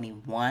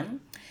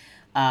 2021.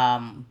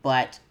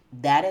 But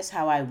that is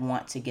how I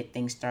want to get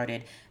things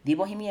started. The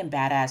Bohemian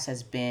Badass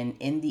has been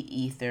in the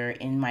ether,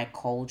 in my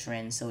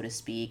cauldron, so to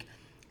speak,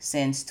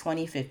 since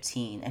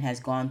 2015 and has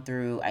gone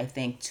through, I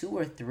think,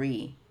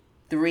 three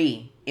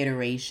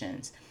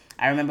iterations.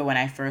 I remember when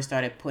I first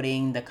started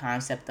putting the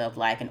concept of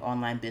like an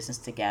online business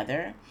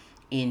together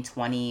in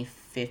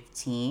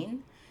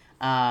 2015.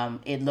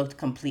 It looked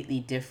completely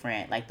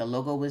different. Like the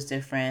logo was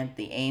different,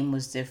 the aim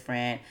was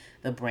different,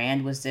 the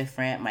brand was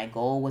different, my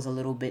goal was a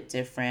little bit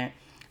different.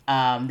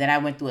 Then I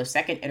went through a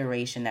second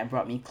iteration that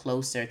brought me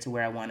closer to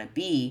where I want to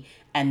be.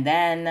 And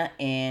then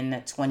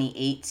in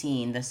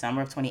 2018, the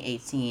summer of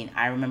 2018,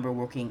 I remember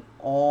working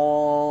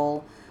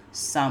all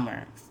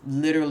summer,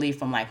 literally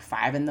from like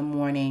 5 in the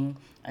morning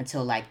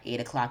until like 8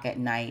 o'clock at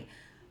night,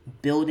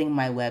 building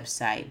my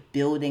website,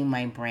 building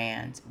my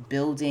brand,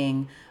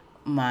 building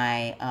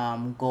my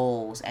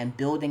goals, and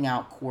building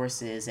out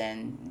courses,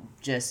 and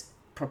just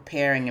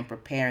preparing and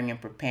preparing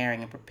and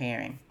preparing and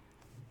preparing.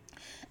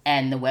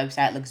 And the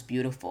website looks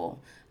beautiful.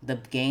 The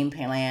game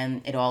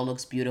plan, it all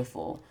looks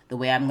beautiful. The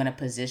way I'm going to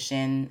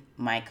position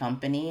my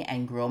company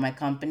and grow my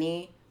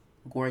company,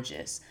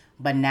 gorgeous.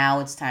 But now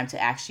it's time to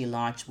actually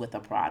launch with a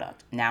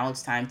product. Now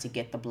it's time to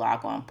get the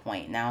blog on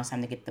point. Now it's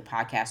time to get the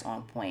podcast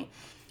on point.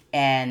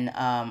 And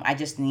I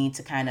just need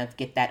to kind of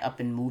get that up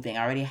and moving.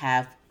 I already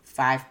have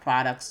 5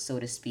 products, so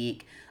to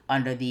speak,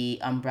 under the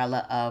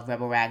umbrella of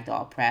Rebel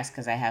Ragdoll Press,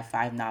 because I have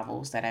 5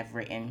 novels that I've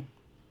written,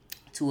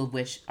 2 of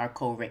which are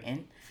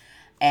co-written.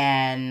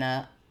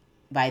 And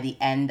by the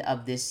end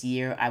of this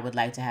year, I would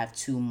like to have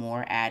 2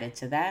 more added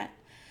to that.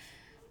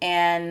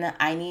 And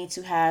I need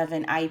to have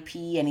an IP.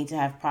 I need to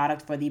have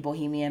product for the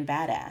Bohemian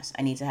Badass.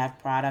 I need to have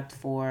product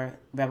for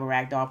Rebel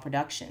Ragdoll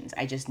Productions.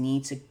 I just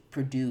need to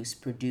produce,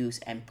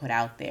 and put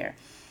out there.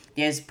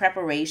 There's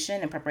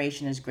preparation, and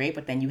preparation is great,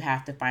 but then you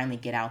have to finally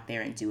get out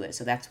there and do it.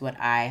 So that's what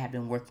I have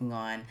been working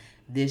on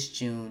this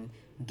June,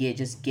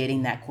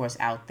 getting that course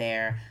out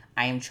there.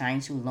 I am trying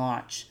to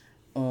launch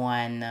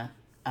on,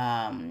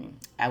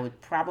 I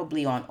would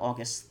probably on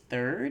August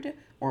 3rd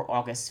or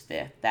August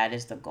 5th. That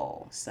is the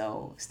goal.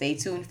 So stay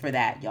tuned for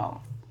that,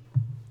 y'all.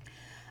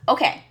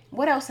 Okay,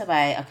 what else have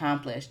I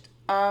accomplished?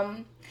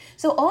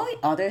 So all the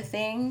other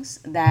things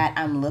that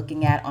I'm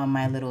looking at on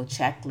my little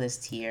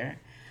checklist here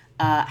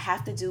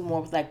have to do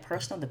more with like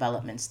personal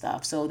development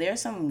stuff. So there's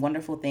some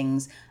wonderful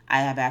things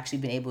I have actually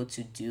been able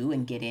to do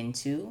and get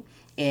into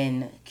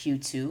in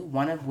Q2,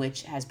 one of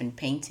which has been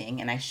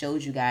painting. And I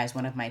showed you guys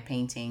one of my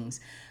paintings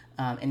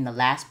in the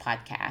last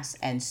podcast.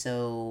 And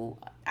so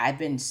I've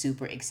been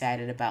super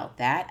excited about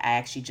that. I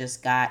actually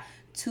just got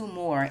 2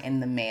 more in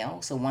the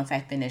mail. So once I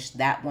finish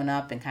that one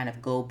up and kind of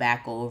go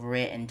back over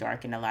it and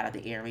darken a lot of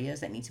the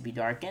areas that need to be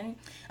darkened,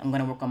 I'm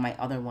going to work on my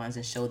other ones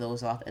and show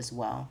those off as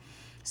well.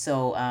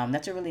 So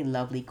that's a really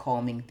lovely,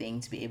 calming thing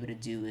to be able to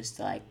do, is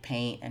to like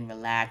paint and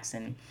relax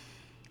and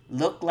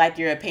look like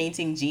you're a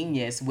painting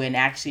genius when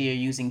actually you're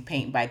using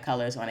paint by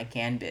colors on a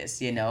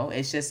canvas.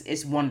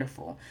 It's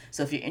wonderful.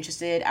 So if you're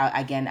interested,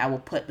 I will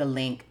put the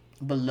link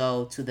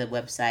below to the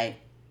website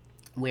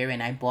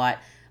wherein I bought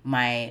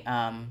my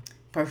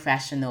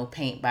professional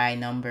paint by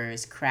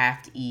numbers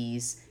Craft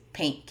Ease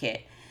paint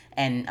kit.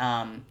 And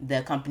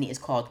the company is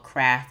called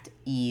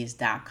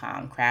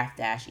craftease.com,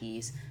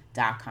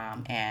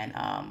 craft-ease.com. And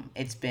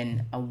it's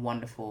been a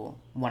wonderful,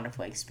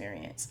 wonderful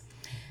experience.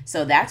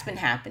 So that's been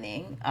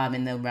happening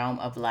in the realm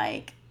of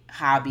like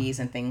hobbies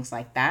and things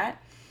like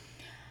that.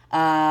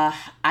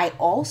 I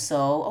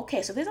also,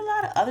 so there's a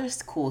lot of other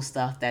cool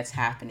stuff that's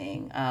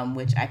happening,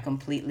 which I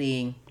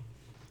completely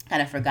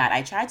kind of forgot.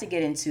 I tried to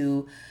get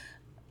into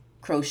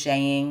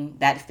crocheting.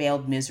 That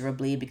failed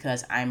miserably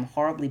because I'm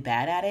horribly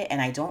bad at it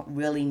and I don't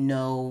really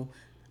know.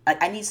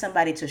 I need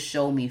somebody to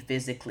show me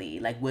physically,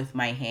 like with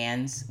my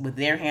hands, with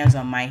their hands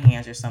on my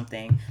hands or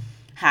something,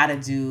 how to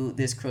do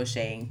this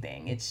crocheting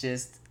thing. It's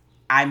just,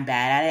 I'm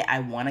bad at it. I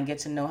want to get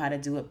to know how to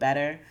do it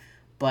better,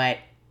 but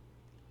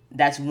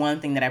that's one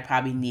thing that I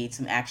probably need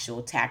some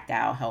actual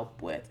tactile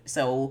help with.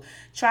 So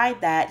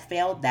tried that,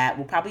 failed that.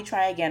 We'll probably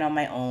try again on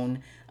my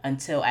own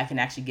until I can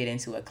actually get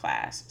into a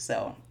class.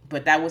 So,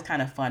 but that was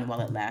kind of fun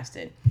while it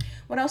lasted.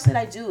 What else did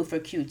I do for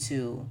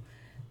Q2?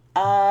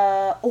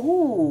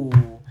 Ooh,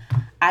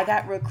 I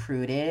got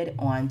recruited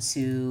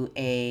onto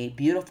a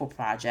beautiful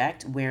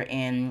project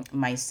wherein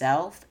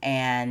myself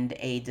and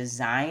a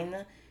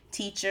design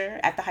teacher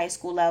at the high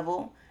school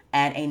level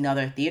and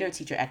another theater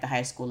teacher at the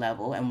high school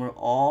level, and we're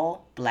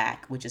all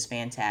Black, which is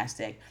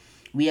fantastic.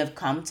 We have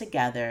come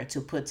together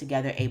to put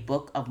together a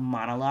book of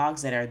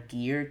monologues that are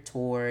geared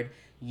toward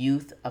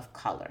youth of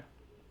color.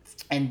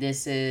 And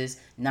this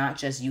is not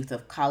just youth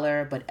of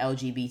color, but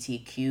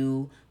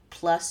LGBTQ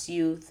plus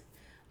youth.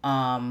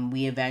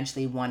 We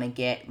eventually want to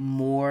get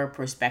more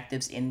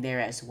perspectives in there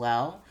as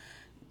well,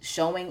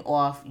 showing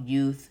off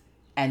youth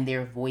and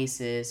their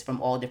voices from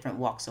all different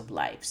walks of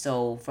life.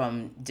 So,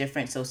 from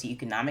different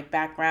socioeconomic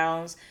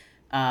backgrounds,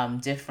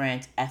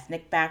 different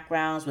ethnic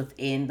backgrounds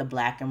within the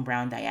Black and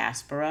brown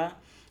diaspora,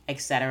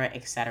 etc.,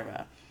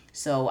 etc.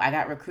 So, I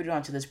got recruited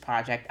onto this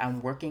project.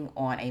 I'm working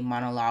on a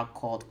monologue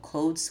called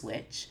Code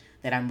Switch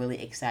that I'm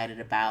really excited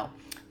about.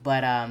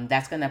 But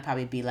that's going to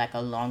probably be like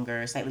a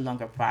longer, slightly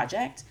longer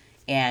project.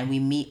 And we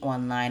meet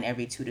online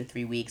every 2 to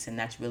 3 weeks, and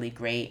that's really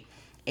great.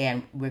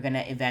 And we're going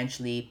to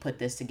eventually put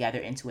this together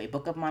into a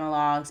book of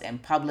monologues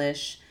and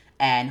publish,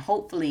 and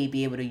hopefully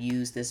be able to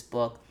use this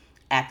book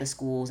at the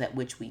schools at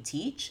which we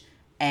teach,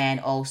 and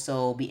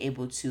also be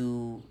able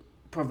to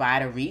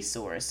provide a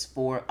resource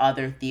for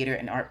other theater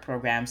and art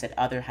programs at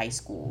other high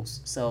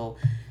schools. So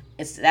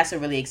that's a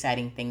really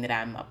exciting thing that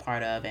I'm a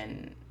part of,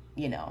 and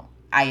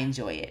I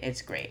enjoy it.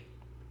 It's great.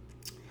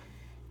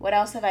 What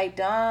else have I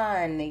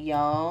done,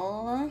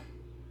 y'all?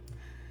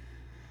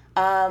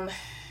 Um,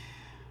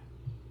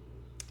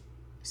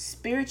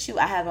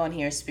 I have on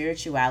here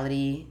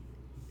spirituality,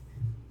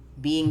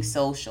 being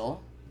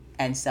social,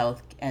 and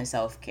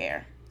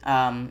self-care.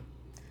 I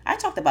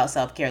talked about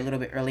self-care a little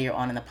bit earlier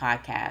on in the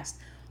podcast,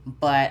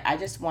 but I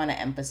just want to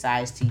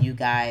emphasize to you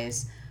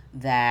guys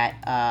that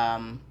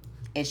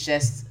it's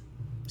just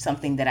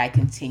something that I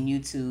continue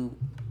to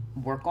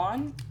work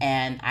on,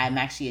 and I'm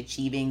actually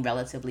achieving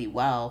relatively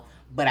well,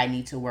 but I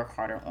need to work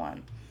harder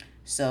on.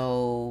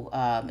 So,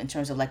 in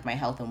terms of like my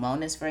health and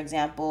wellness, for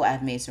example,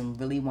 I've made some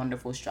really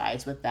wonderful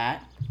strides with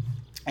that,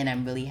 and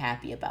I'm really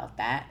happy about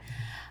that.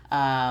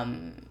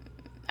 Um,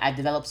 I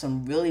developed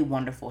some really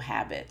wonderful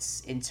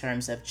habits in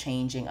terms of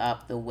changing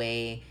up the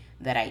way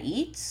that I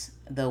eat,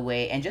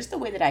 and just the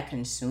way that I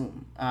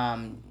consume,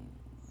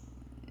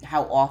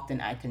 how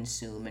often I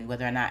consume, and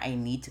whether or not I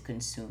need to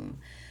consume.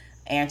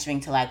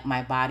 Answering to like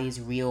my body's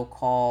real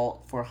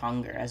call for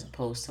hunger as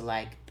opposed to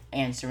like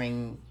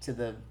answering to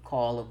the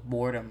call of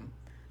boredom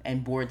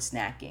and bored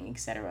snacking,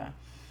 etc.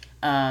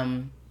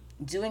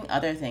 Doing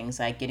other things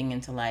like getting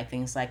into like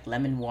things like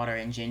lemon water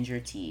and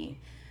ginger tea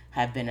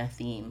have been a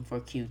theme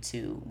for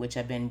Q2, which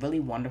have been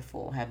really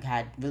wonderful, have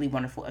had really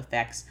wonderful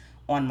effects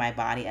on my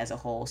body as a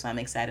whole. So I'm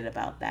excited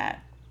about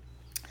that.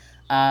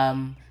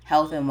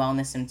 Health and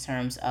wellness in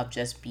terms of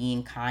just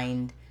being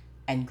kind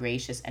and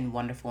gracious and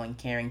wonderful and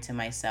caring to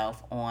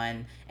myself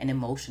on an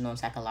emotional and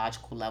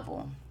psychological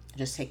level.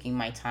 Just taking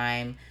my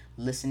time,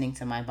 listening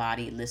to my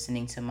body,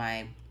 listening to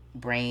my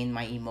brain,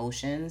 my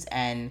emotions,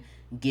 and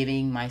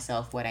giving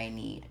myself what I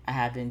need. I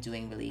have been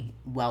doing really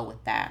well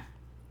with that,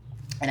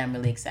 and I'm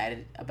really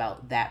excited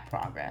about that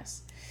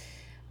progress.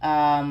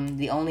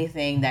 The only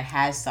thing that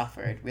has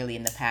suffered really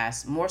in the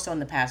past, more so in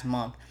the past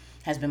month,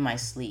 has been my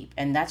sleep.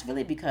 And that's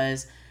really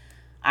because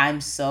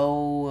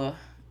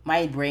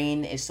my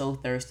brain is so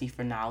thirsty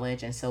for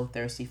knowledge and so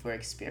thirsty for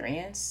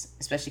experience,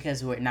 especially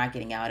because we're not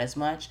getting out as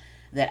much,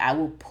 that I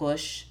will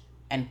push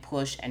and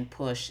push and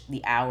push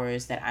the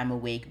hours that I'm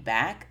awake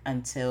back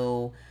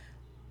until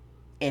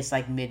it's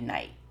like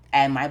midnight.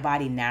 And my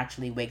body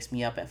naturally wakes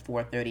me up at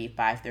 4:30,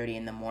 5:30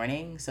 in the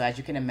morning. So as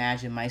you can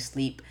imagine, my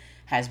sleep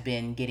has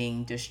been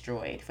getting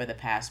destroyed for the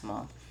past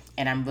month.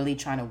 And I'm really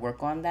trying to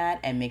work on that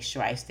and make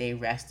sure I stay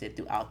rested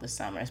throughout the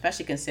summer,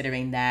 especially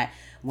considering that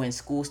when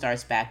school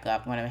starts back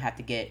up, I'm going to have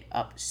to get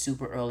up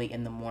super early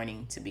in the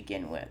morning to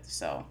begin with.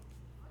 So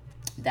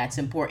that's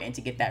important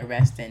to get that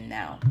rest in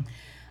now.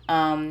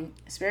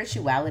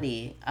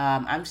 Spirituality,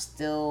 I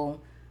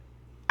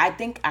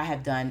think I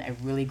have done a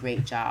really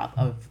great job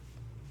of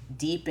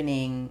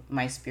deepening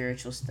my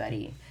spiritual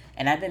study.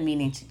 And I've been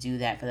meaning to do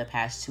that for the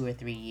past 2 or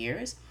 3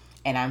 years.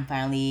 And I'm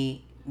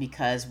finally,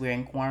 because we're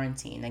in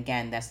quarantine,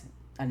 again, that's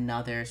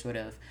another sort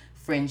of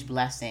fringe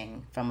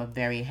blessing from a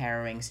very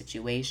harrowing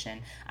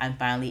situation. I'm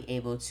finally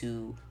able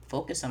to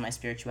focus on my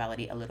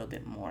spirituality a little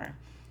bit more,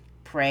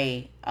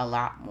 pray a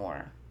lot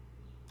more.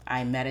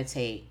 I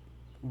meditate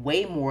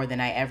way more than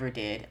I ever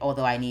did,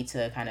 although I need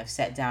to kind of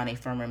set down a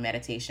firmer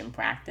meditation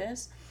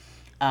practice.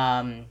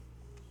 Um,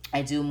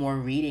 I do more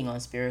reading on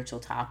spiritual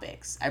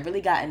topics. I've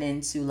really gotten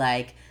into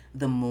like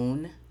the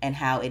moon and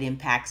how it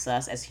impacts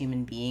us as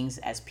human beings,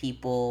 as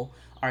people,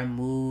 our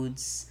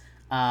moods,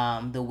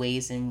 the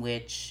ways in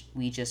which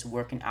we just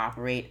work and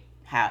operate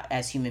how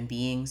as human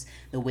beings,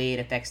 the way it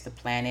affects the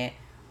planet,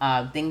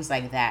 things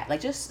like that.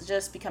 Like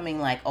just becoming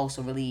like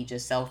also really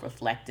just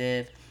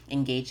self-reflective,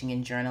 engaging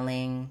in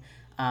journaling,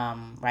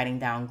 writing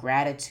down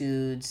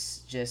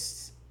gratitudes,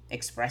 just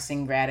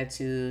expressing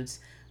gratitudes,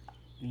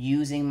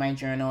 using my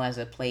journal as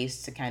a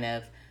place to kind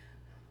of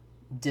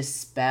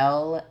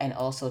dispel and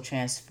also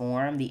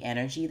transform the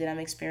energy that I'm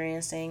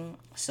experiencing.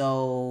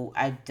 So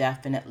I've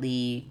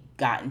definitely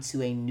gotten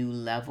to a new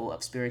level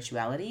of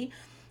spirituality,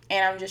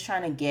 and I'm just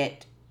trying to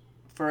get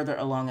further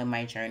along in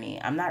my journey.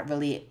 I'm not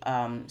really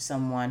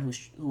someone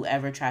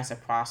whoever tries to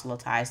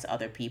proselytize to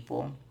other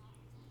people.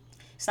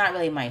 It's not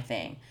really my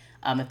thing.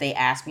 If they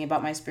ask me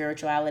about my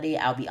spirituality,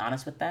 I'll be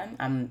honest with them.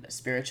 I'm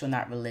spiritual,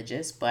 not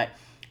religious, but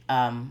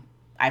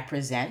I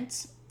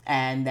present,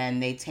 and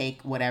then they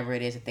take whatever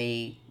it is that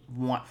they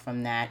want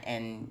from that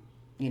and,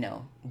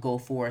 go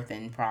forth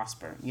and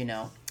prosper,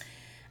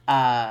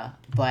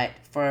 but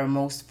for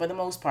the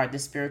most part,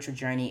 this spiritual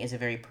journey is a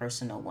very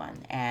personal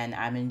one, and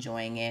I'm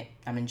enjoying it.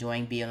 I'm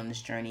enjoying being on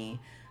this journey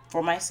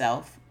for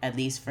myself, at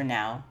least for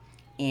now,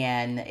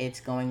 and it's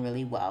going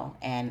really well.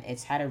 And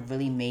it's had a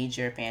really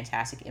major,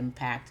 fantastic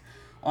impact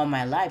on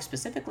my life,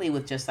 specifically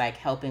with just like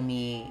helping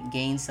me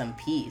gain some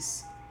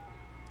peace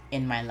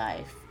in my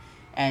life.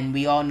 And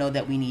we all know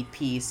that we need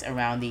peace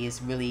around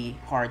these really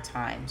hard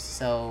times.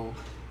 So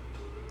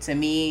to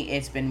me,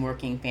 it's been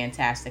working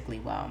fantastically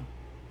well.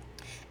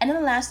 And then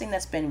the last thing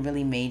that's been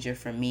really major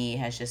for me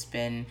has just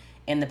been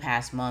in the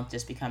past month,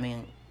 just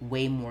becoming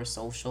way more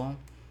social,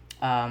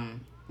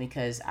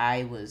 because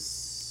I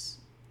was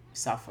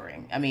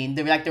suffering. I mean,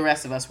 like the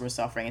rest of us were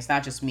suffering. It's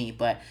not just me,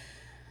 but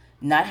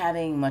not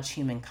having much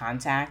human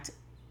contact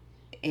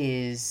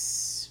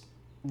is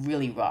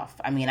really rough.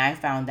 I mean, I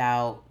found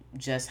out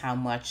just how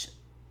much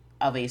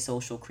of a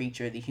social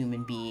creature the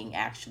human being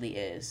actually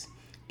is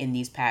in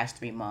these past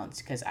 3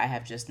 months, because I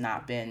have just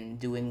not been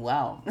doing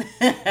well,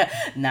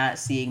 not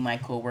seeing my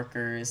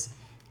coworkers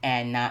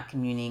and not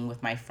communing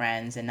with my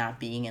friends and not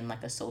being in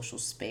like a social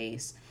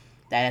space.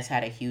 That has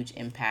had a huge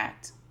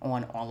impact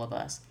on all of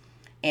us.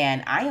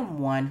 And I am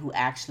one who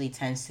actually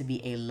tends to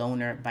be a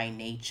loner by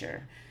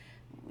nature.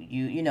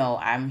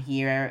 I'm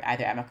here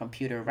either at my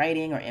computer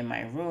writing or in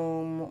my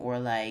room or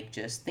like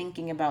just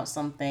thinking about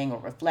something or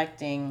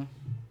reflecting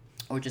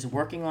or just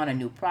working on a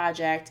new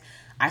project.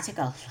 I take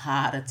a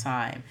lot of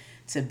time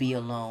to be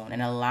alone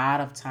and a lot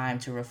of time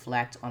to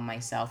reflect on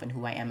myself and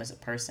who I am as a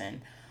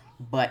person.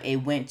 But it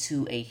went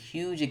to a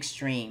huge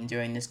extreme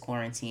during this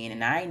quarantine,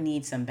 and I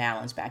need some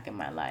balance back in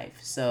my life.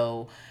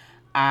 So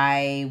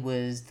I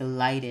was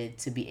delighted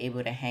to be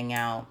able to hang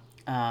out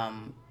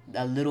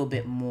a little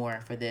bit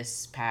more for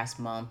this past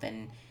month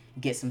and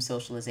get some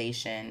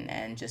socialization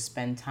and just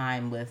spend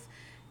time with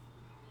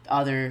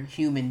other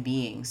human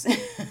beings.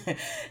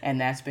 And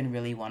that's been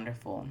really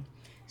wonderful.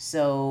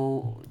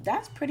 So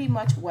that's pretty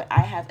much what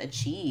I have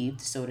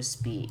achieved, so to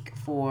speak,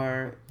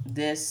 for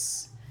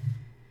this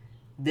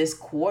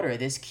quarter,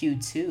 this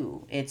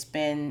Q2. It's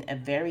been a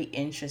very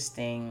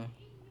interesting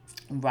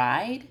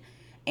ride,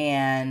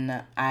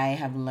 and I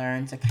have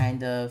learned to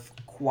kind of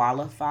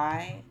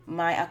qualify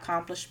my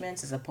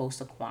accomplishments as opposed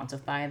to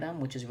quantify them,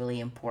 which is really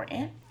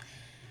important.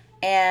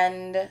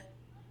 And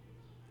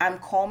I'm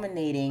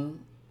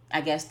culminating,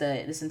 I guess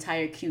this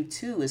entire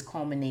Q2 is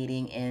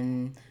culminating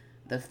in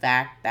the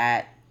fact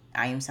that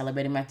I am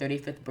celebrating my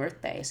 35th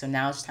birthday. So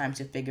now it's time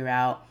to figure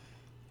out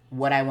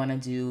what I want to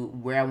do,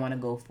 where I want to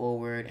go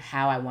forward,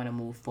 how I want to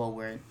move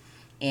forward.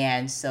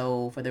 And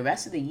so for the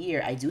rest of the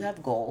year, I do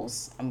have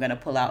goals. I'm going to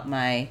pull out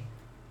my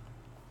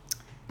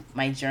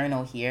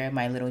journal here,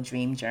 my little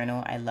dream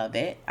journal. I love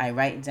it. I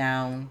write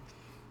down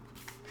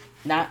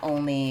not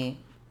only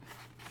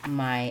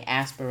my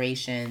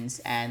aspirations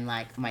and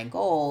like my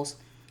goals,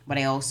 but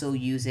I also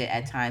use it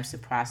at times to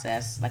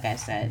process, like I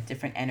said,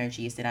 different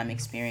energies that I'm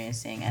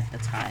experiencing at the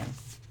time.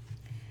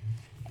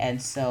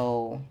 And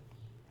so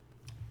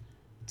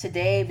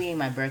today being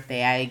my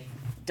birthday, I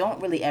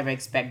don't really ever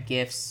expect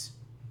gifts.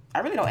 I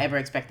really don't ever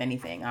expect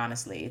anything,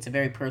 honestly. It's a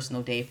very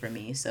personal day for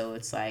me, so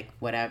it's like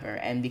whatever.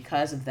 And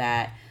because of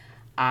that,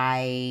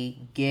 I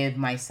give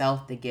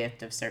myself the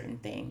gift of certain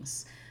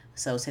things.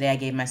 So today I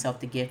gave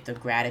myself the gift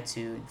of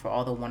gratitude for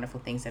all the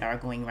wonderful things that are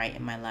going right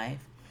in my life.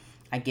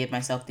 I give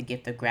myself the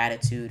gift of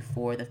gratitude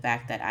for the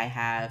fact that I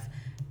have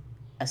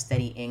a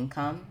steady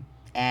income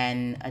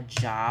and a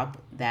job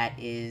that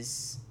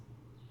was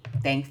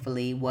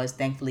thankfully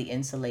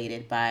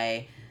insulated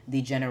by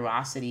the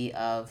generosity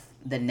of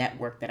the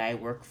network that I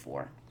work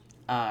for,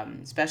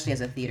 especially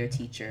as a theater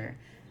teacher,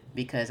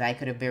 because I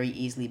could have very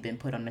easily been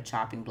put on the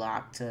chopping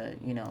block to,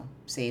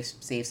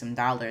 save some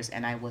dollars,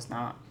 and I was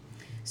not.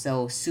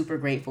 So super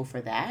grateful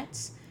for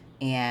that.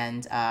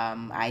 And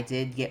I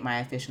did get my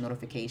official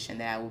notification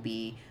that I will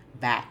be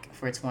back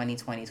for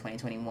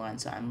 2020-2021.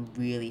 So I'm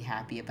really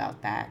happy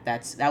about that.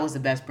 That was the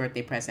best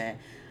birthday present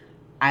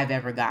I've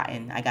ever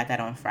gotten. I got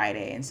that on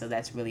Friday, and so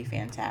that's really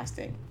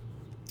fantastic.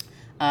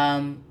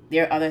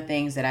 There are other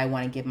things that I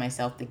want to give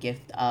myself the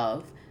gift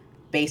of.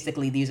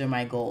 basically, these are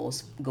my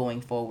goals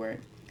going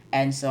forward.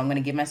 And so I'm going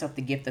to give myself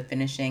the gift of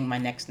finishing my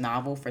next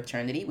novel,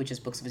 Fraternity, which is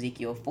Books of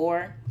Ezekiel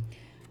 4.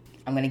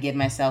 I'm going to give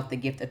myself the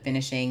gift of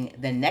finishing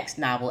the next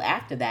novel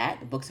after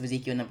that, Books of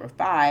Ezekiel number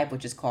 5,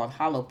 which is called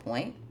Hollow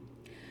Point.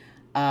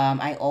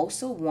 I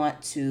also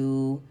want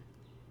to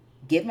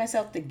give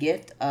myself the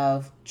gift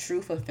of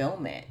true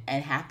fulfillment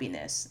and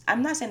happiness.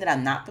 I'm not saying that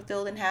I'm not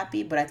fulfilled and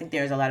happy, but I think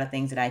there's a lot of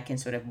things that I can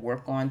sort of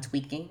work on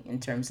tweaking in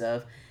terms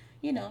of,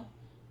 you know,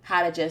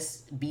 how to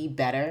just be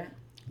better,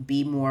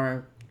 be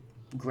more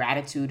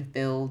gratitude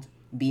filled,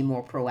 be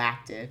more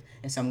proactive.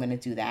 And so I'm going to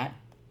do that.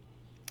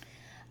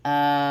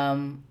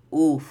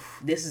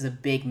 This is a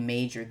big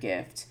major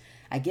gift.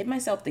 I give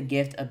myself the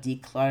gift of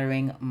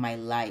decluttering my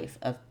life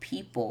of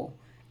people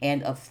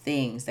and of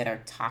things that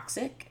are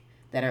toxic,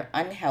 that are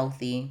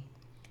unhealthy,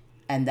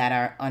 and that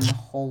are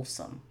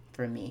unwholesome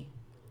for me.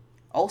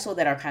 Also,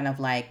 that are kind of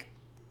like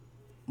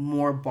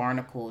more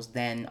barnacles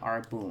than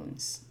are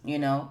boons, you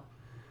know?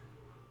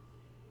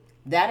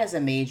 That is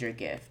a major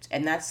gift.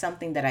 And that's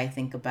something that I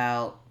think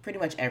about pretty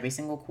much every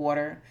single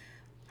quarter,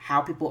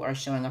 how people are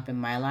showing up in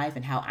my life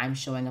and how I'm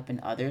showing up in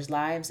others'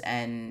 lives,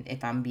 and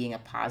if I'm being a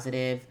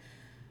positive,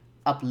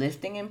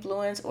 uplifting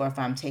influence or if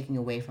I'm taking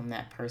away from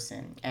that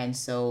person. And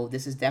so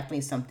this is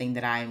definitely something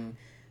that I'm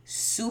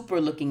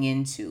super looking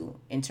into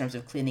in terms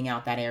of cleaning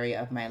out that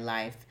area of my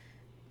life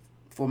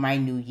for my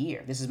new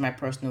year. This is my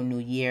personal new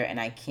year, and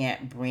I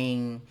can't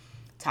bring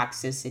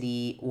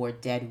toxicity or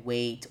dead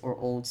weight or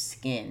old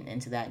skin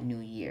into that new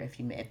year,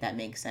 if that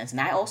makes sense. And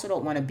I also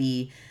don't want to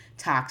be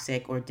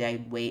toxic or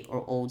dead weight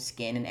or old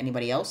skin in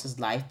anybody else's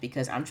life,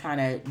 because I'm trying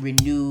to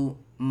renew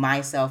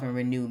myself and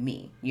renew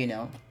me, you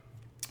know.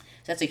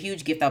 So that's a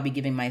huge gift I'll be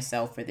giving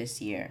myself for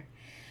this year.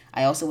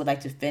 I also would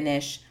like to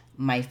finish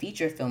my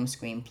feature film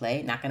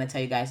screenplay. Not going to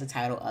tell you guys the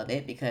title of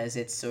it because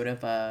it's sort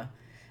of a...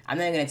 I'm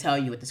not going to tell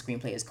you what the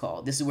screenplay is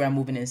called. This is where I'm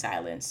moving in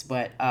silence.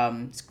 But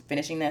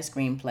finishing that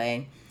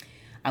screenplay.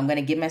 I'm going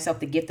to give myself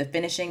the gift of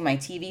finishing my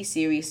TV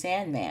series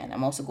Sandman.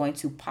 I'm also going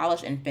to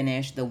polish and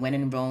finish the When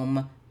in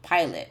Rome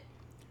pilot.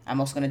 I'm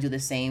also going to do the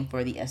same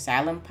for the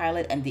Asylum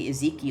pilot and the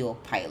Ezekiel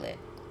pilot.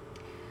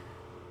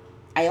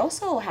 I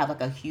also have like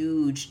a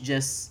huge,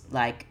 just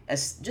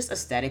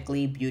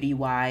aesthetically, beauty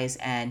wise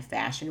and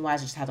fashion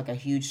wise, just have like a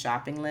huge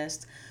shopping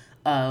list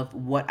of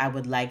what I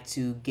would like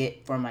to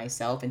get for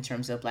myself in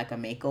terms of like a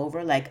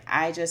makeover.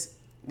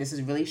 This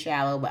is really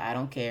shallow, but I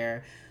don't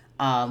care.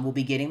 We'll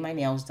be getting my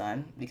nails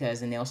done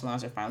because the nail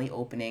salons are finally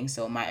opening,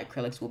 so my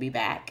acrylics will be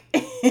back.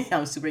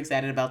 I'm super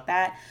excited about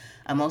that.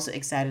 I'm also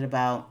excited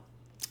about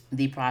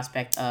the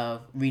prospect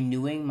of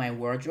renewing my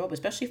wardrobe,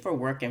 especially for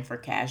work and for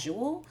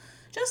casual.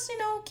 Just,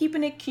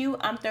 keeping it cute.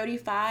 I'm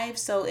 35,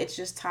 so it's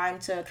just time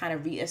to kind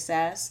of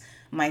reassess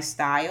my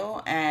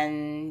style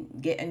and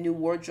get a new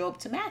wardrobe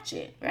to match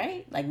it,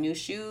 right? Like new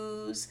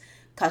shoes,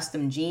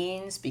 custom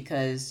jeans,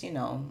 because,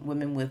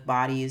 women with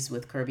bodies,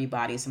 with curvy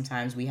bodies,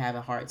 sometimes we have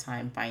a hard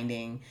time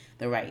finding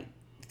the right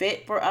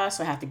fit for us,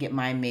 so I have to get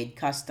mine made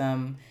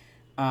custom.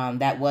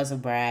 That was a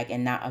brag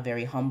and not a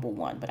very humble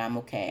one, but I'm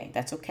okay.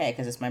 That's okay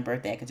because it's my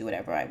birthday. I can do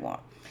whatever I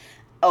want.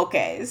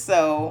 Okay,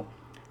 so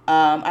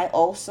I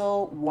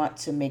also want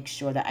to make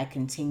sure that I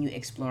continue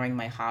exploring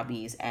my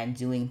hobbies and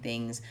doing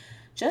things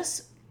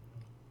just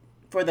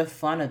for the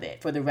fun of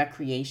it, for the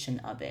recreation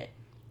of it.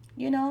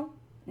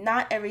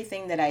 Not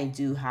everything that I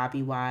do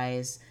hobby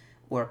wise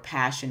or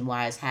passion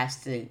wise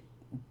has to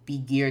be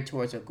geared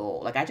towards a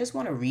goal. Like, I just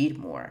want to read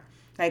more.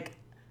 Like,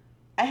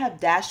 I have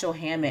Dashiell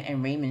Hammett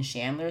and Raymond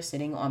Chandler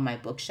sitting on my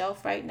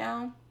bookshelf right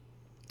now,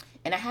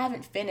 and I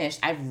haven't finished.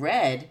 I've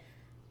read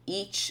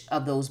each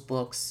of those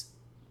books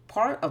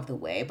part of the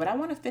way, but I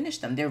want to finish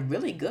them. They're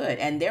really good,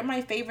 and they're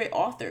my favorite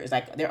authors.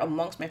 Like, they're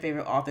amongst my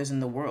favorite authors in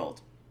the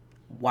world.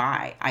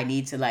 Why? I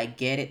need to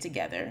get it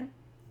together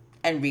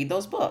and read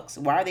those books.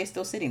 Why are they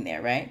still sitting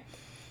there, right?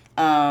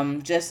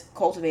 Just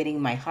cultivating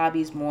my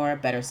hobbies more,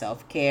 better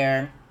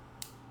self-care,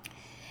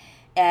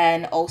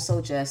 and also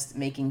just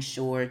making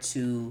sure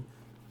to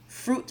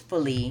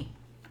fruitfully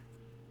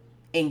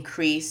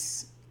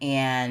increase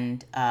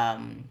and how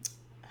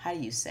do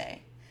you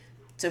say?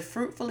 To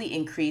fruitfully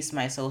increase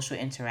my social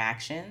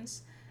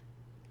interactions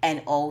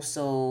and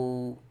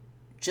also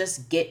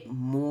just get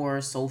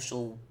more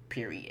social,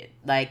 period.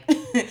 Like,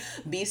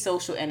 be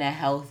social in a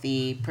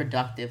healthy,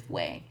 productive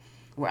way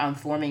where I'm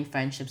forming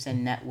friendships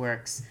and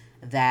networks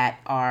that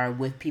are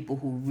with people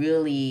who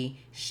really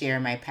share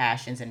my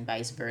passions and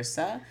vice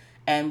versa,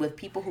 and with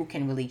people who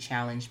can really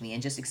challenge me,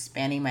 and just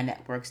expanding my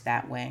networks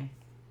that way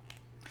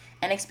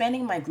and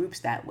expanding my groups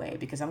that way,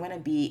 because I'm going to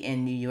be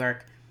in New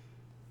York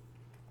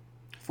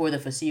for the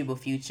foreseeable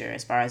future,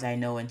 as far as I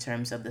know, in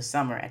terms of the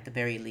summer at the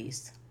very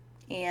least.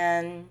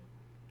 And,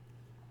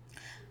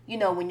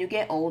 when you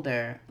get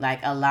older, like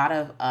a lot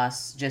of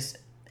us, just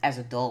as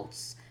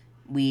adults,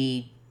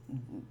 we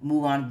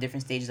move on to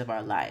different stages of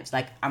our lives.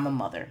 Like, I'm a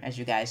mother, as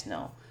you guys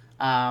know.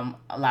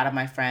 A lot of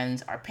my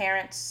friends are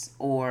parents,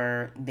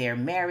 or they're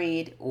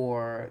married,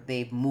 or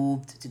they've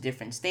moved to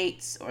different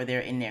states, or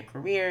they're in their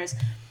careers.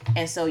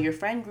 And so your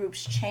friend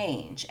groups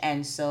change.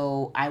 And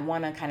so I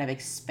want to kind of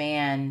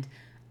expand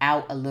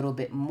out a little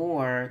bit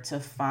more to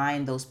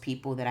find those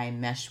people that I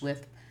mesh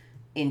with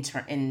in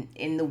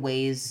the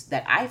ways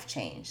that I've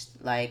changed.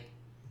 Like,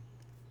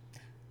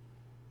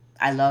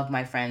 I love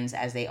my friends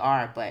as they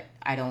are, but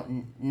I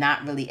don't,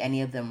 not really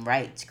any of them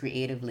write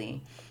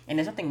creatively. And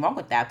there's nothing wrong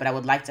with that, but I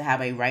would like to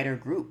have a writer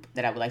group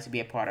that I would like to be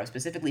a part of,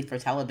 specifically for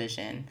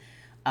television.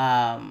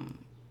 Um,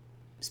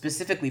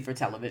 Specifically for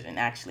television,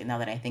 actually, now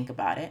that I think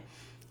about it.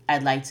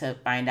 I'd like to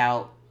find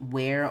out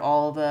where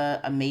all the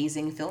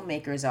amazing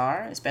filmmakers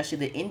are, especially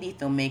the indie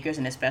filmmakers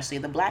and especially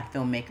the Black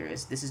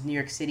filmmakers. This is New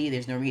York City.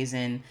 There's no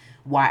reason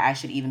why I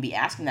should even be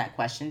asking that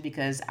question,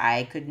 because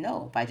I could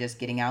know by just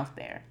getting out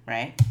there,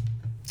 right?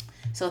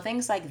 So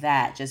things like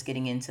that, just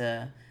getting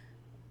into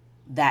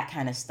that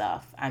kind of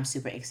stuff, I'm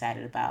super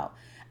excited about.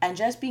 And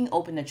just being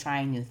open to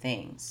trying new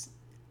things.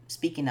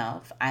 Speaking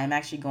of, I'm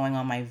actually going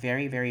on my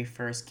very, very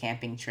first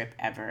camping trip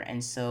ever.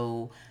 And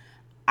so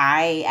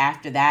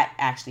after that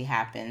actually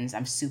happens,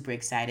 I'm super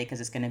excited because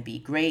it's going to be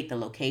great. The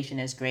location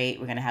is great.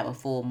 We're going to have a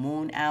full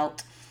moon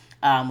out,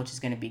 which is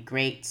going to be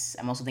great.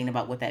 I'm also thinking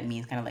about what that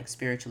means kind of like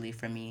spiritually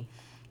for me.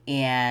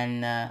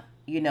 And,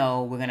 we're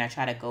going to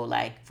try to go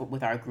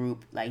with our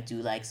group, like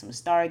do like some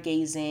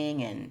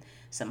stargazing and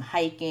some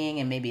hiking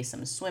and maybe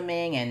some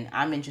swimming. And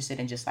I'm interested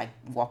in just like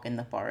walking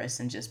the forest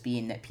and just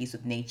being at peace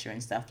with nature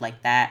and stuff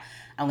like that.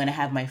 I'm going to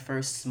have my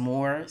first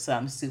s'more, so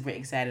I'm super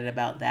excited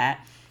about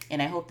that.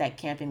 And I hope that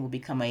camping will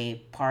become a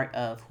part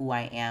of who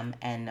I am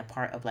and a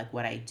part of like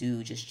what I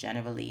do just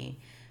generally.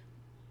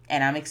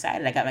 And I'm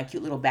excited. I got my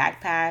cute little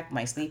backpack,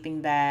 my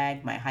sleeping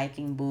bag, my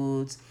hiking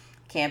boots,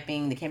 the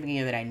camping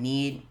gear that I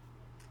need.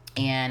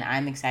 And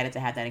I'm excited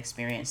to have that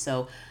experience.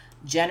 So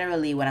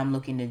generally what I'm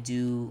looking to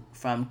do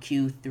from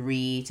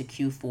Q3 to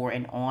Q4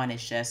 and on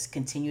is just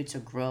continue to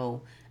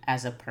grow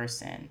as a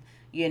person.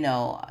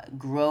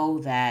 Grow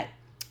that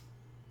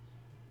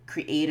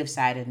creative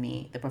side of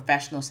me, the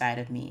professional side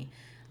of me,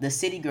 the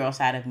city girl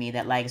side of me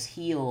that likes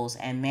heels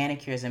and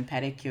manicures and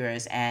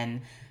pedicures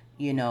and,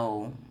 you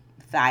know,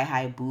 thigh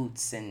high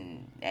boots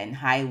and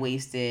high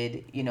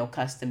waisted,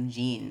 custom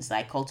jeans,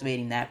 like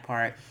cultivating that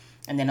part.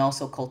 And then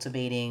also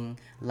cultivating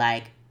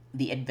like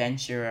the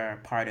adventurer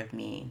part of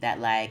me that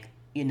like,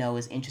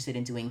 is interested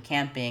in doing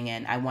camping,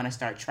 and I want to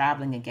start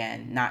traveling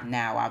again. Not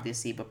now,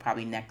 obviously, but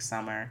probably next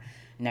summer,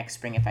 next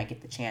spring, if I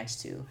get the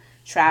chance to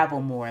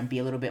travel more and be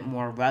a little bit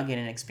more rugged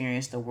and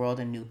experience the world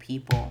and new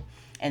people.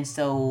 And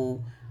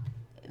so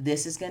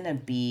this is going to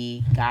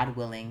be, God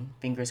willing,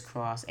 fingers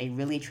crossed, a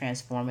really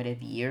transformative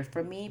year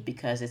for me,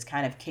 because it's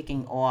kind of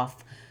kicking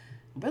off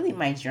really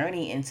my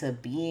journey into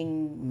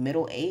being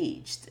middle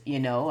aged.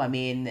 I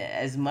mean,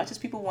 as much as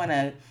people want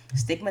to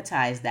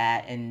stigmatize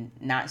that and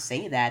not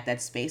say that,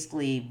 that's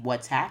basically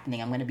what's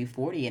happening. I'm going to be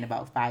 40 in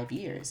about 5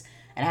 years.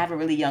 And I have a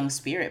really young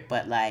spirit,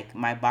 but like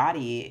my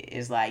body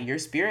is like, your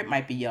spirit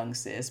might be young,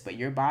 sis, but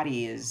your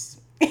body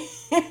is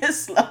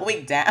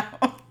slowing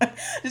down.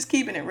 Just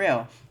keeping it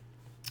real.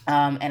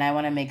 And I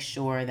want to make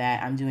sure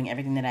that I'm doing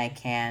everything that I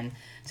can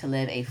to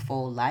live a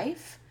full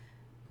life,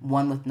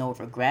 one with no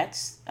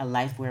regrets, a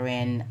life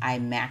wherein I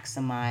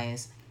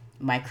maximize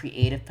my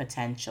creative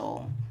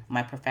potential,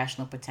 my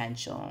professional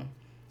potential,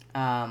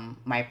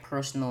 my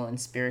personal and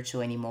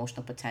spiritual and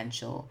emotional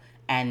potential,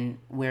 and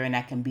wherein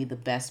I can be the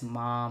best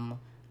mom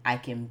I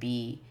can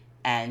be.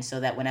 And so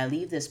that when I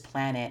leave this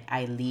planet,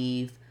 I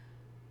leave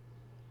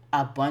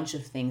a bunch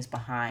of things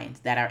behind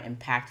that are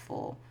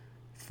impactful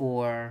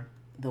for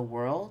the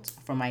world,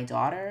 for my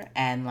daughter,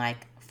 and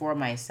like for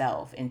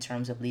myself in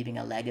terms of leaving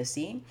a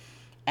legacy.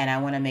 And I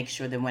want to make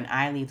sure that when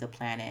I leave the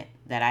planet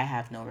that I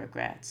have no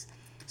regrets.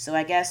 So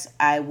I guess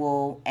I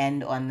will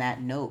end on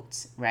that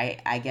note,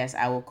 right? I guess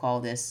I will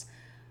call this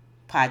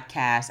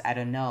podcast, I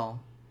don't know,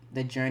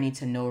 The Journey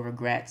to No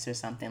Regrets or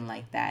something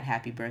like that.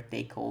 Happy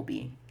birthday,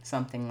 Colby.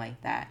 Something like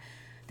that.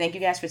 Thank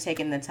you guys for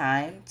taking the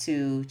time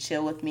to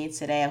chill with me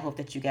today. I hope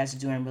that you guys are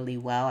doing really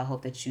well. I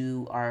hope that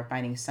you are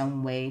finding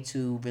some way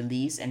to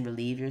release and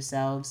relieve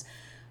yourselves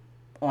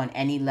on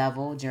any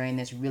level during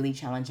this really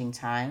challenging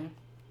time.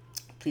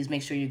 Please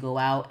make sure you go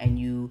out and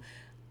you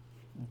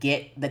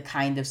get the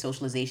kind of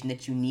socialization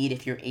that you need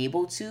if you're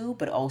able to,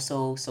 but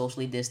also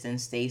socially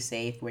distance, stay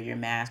safe, wear your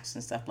masks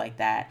and stuff like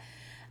that.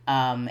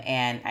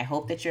 And I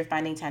hope that you're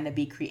finding time to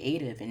be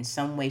creative in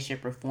some way,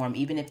 shape, or form,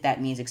 even if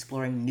that means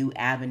exploring new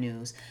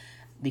avenues,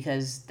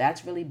 because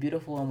that's really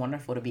beautiful and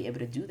wonderful to be able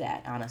to do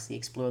that, honestly,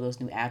 explore those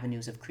new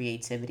avenues of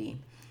creativity.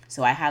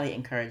 So I highly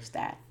encourage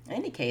that. In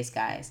any case,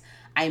 guys,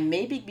 I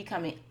may be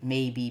becoming,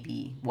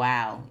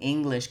 wow,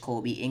 English,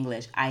 Colby,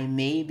 English. I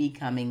may be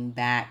coming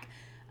back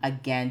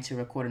again to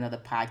record another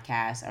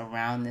podcast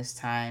around this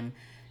time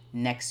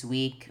next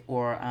week,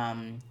 or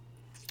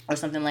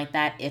something like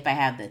that, if I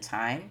have the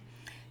time.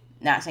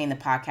 Not saying the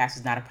podcast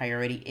is not a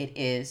priority, it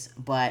is,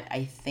 but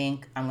I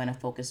think I'm going to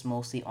focus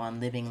mostly on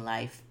living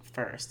life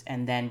first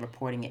and then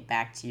reporting it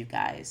back to you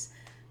guys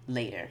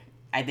later.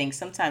 I think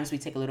sometimes we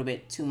take a little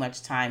bit too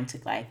much time to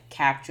like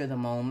capture the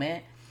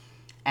moment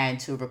and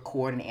to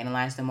record and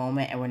analyze the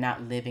moment, and we're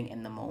not living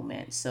in the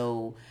moment.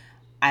 So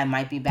I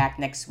might be back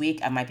next week.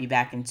 I might be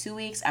back in 2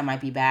 weeks. I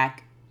might be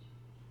back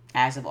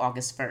as of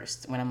August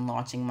 1st when I'm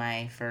launching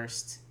my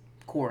first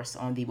course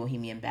on the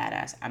Bohemian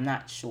Badass. I'm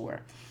not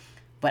sure.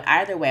 But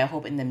either way, I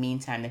hope in the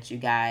meantime that you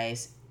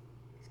guys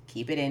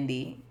keep it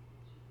indie,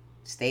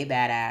 stay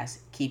badass,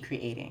 keep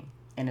creating.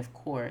 And of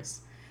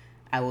course,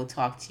 I will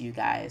talk to you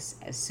guys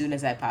as soon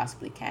as I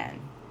possibly can.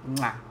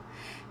 Mwah.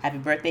 Happy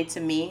birthday to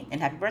me,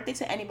 and happy birthday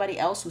to anybody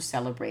else who's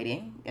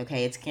celebrating.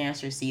 Okay, it's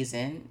Cancer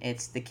season.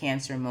 It's the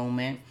Cancer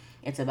moment.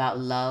 It's about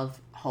love,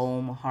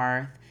 home,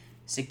 hearth,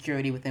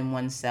 security within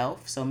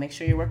oneself. So make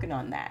sure you're working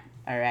on that.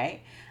 All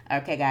right.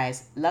 Okay,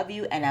 guys. Love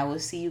you, and I will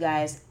see you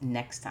guys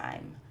next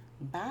time.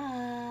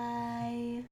 Bye.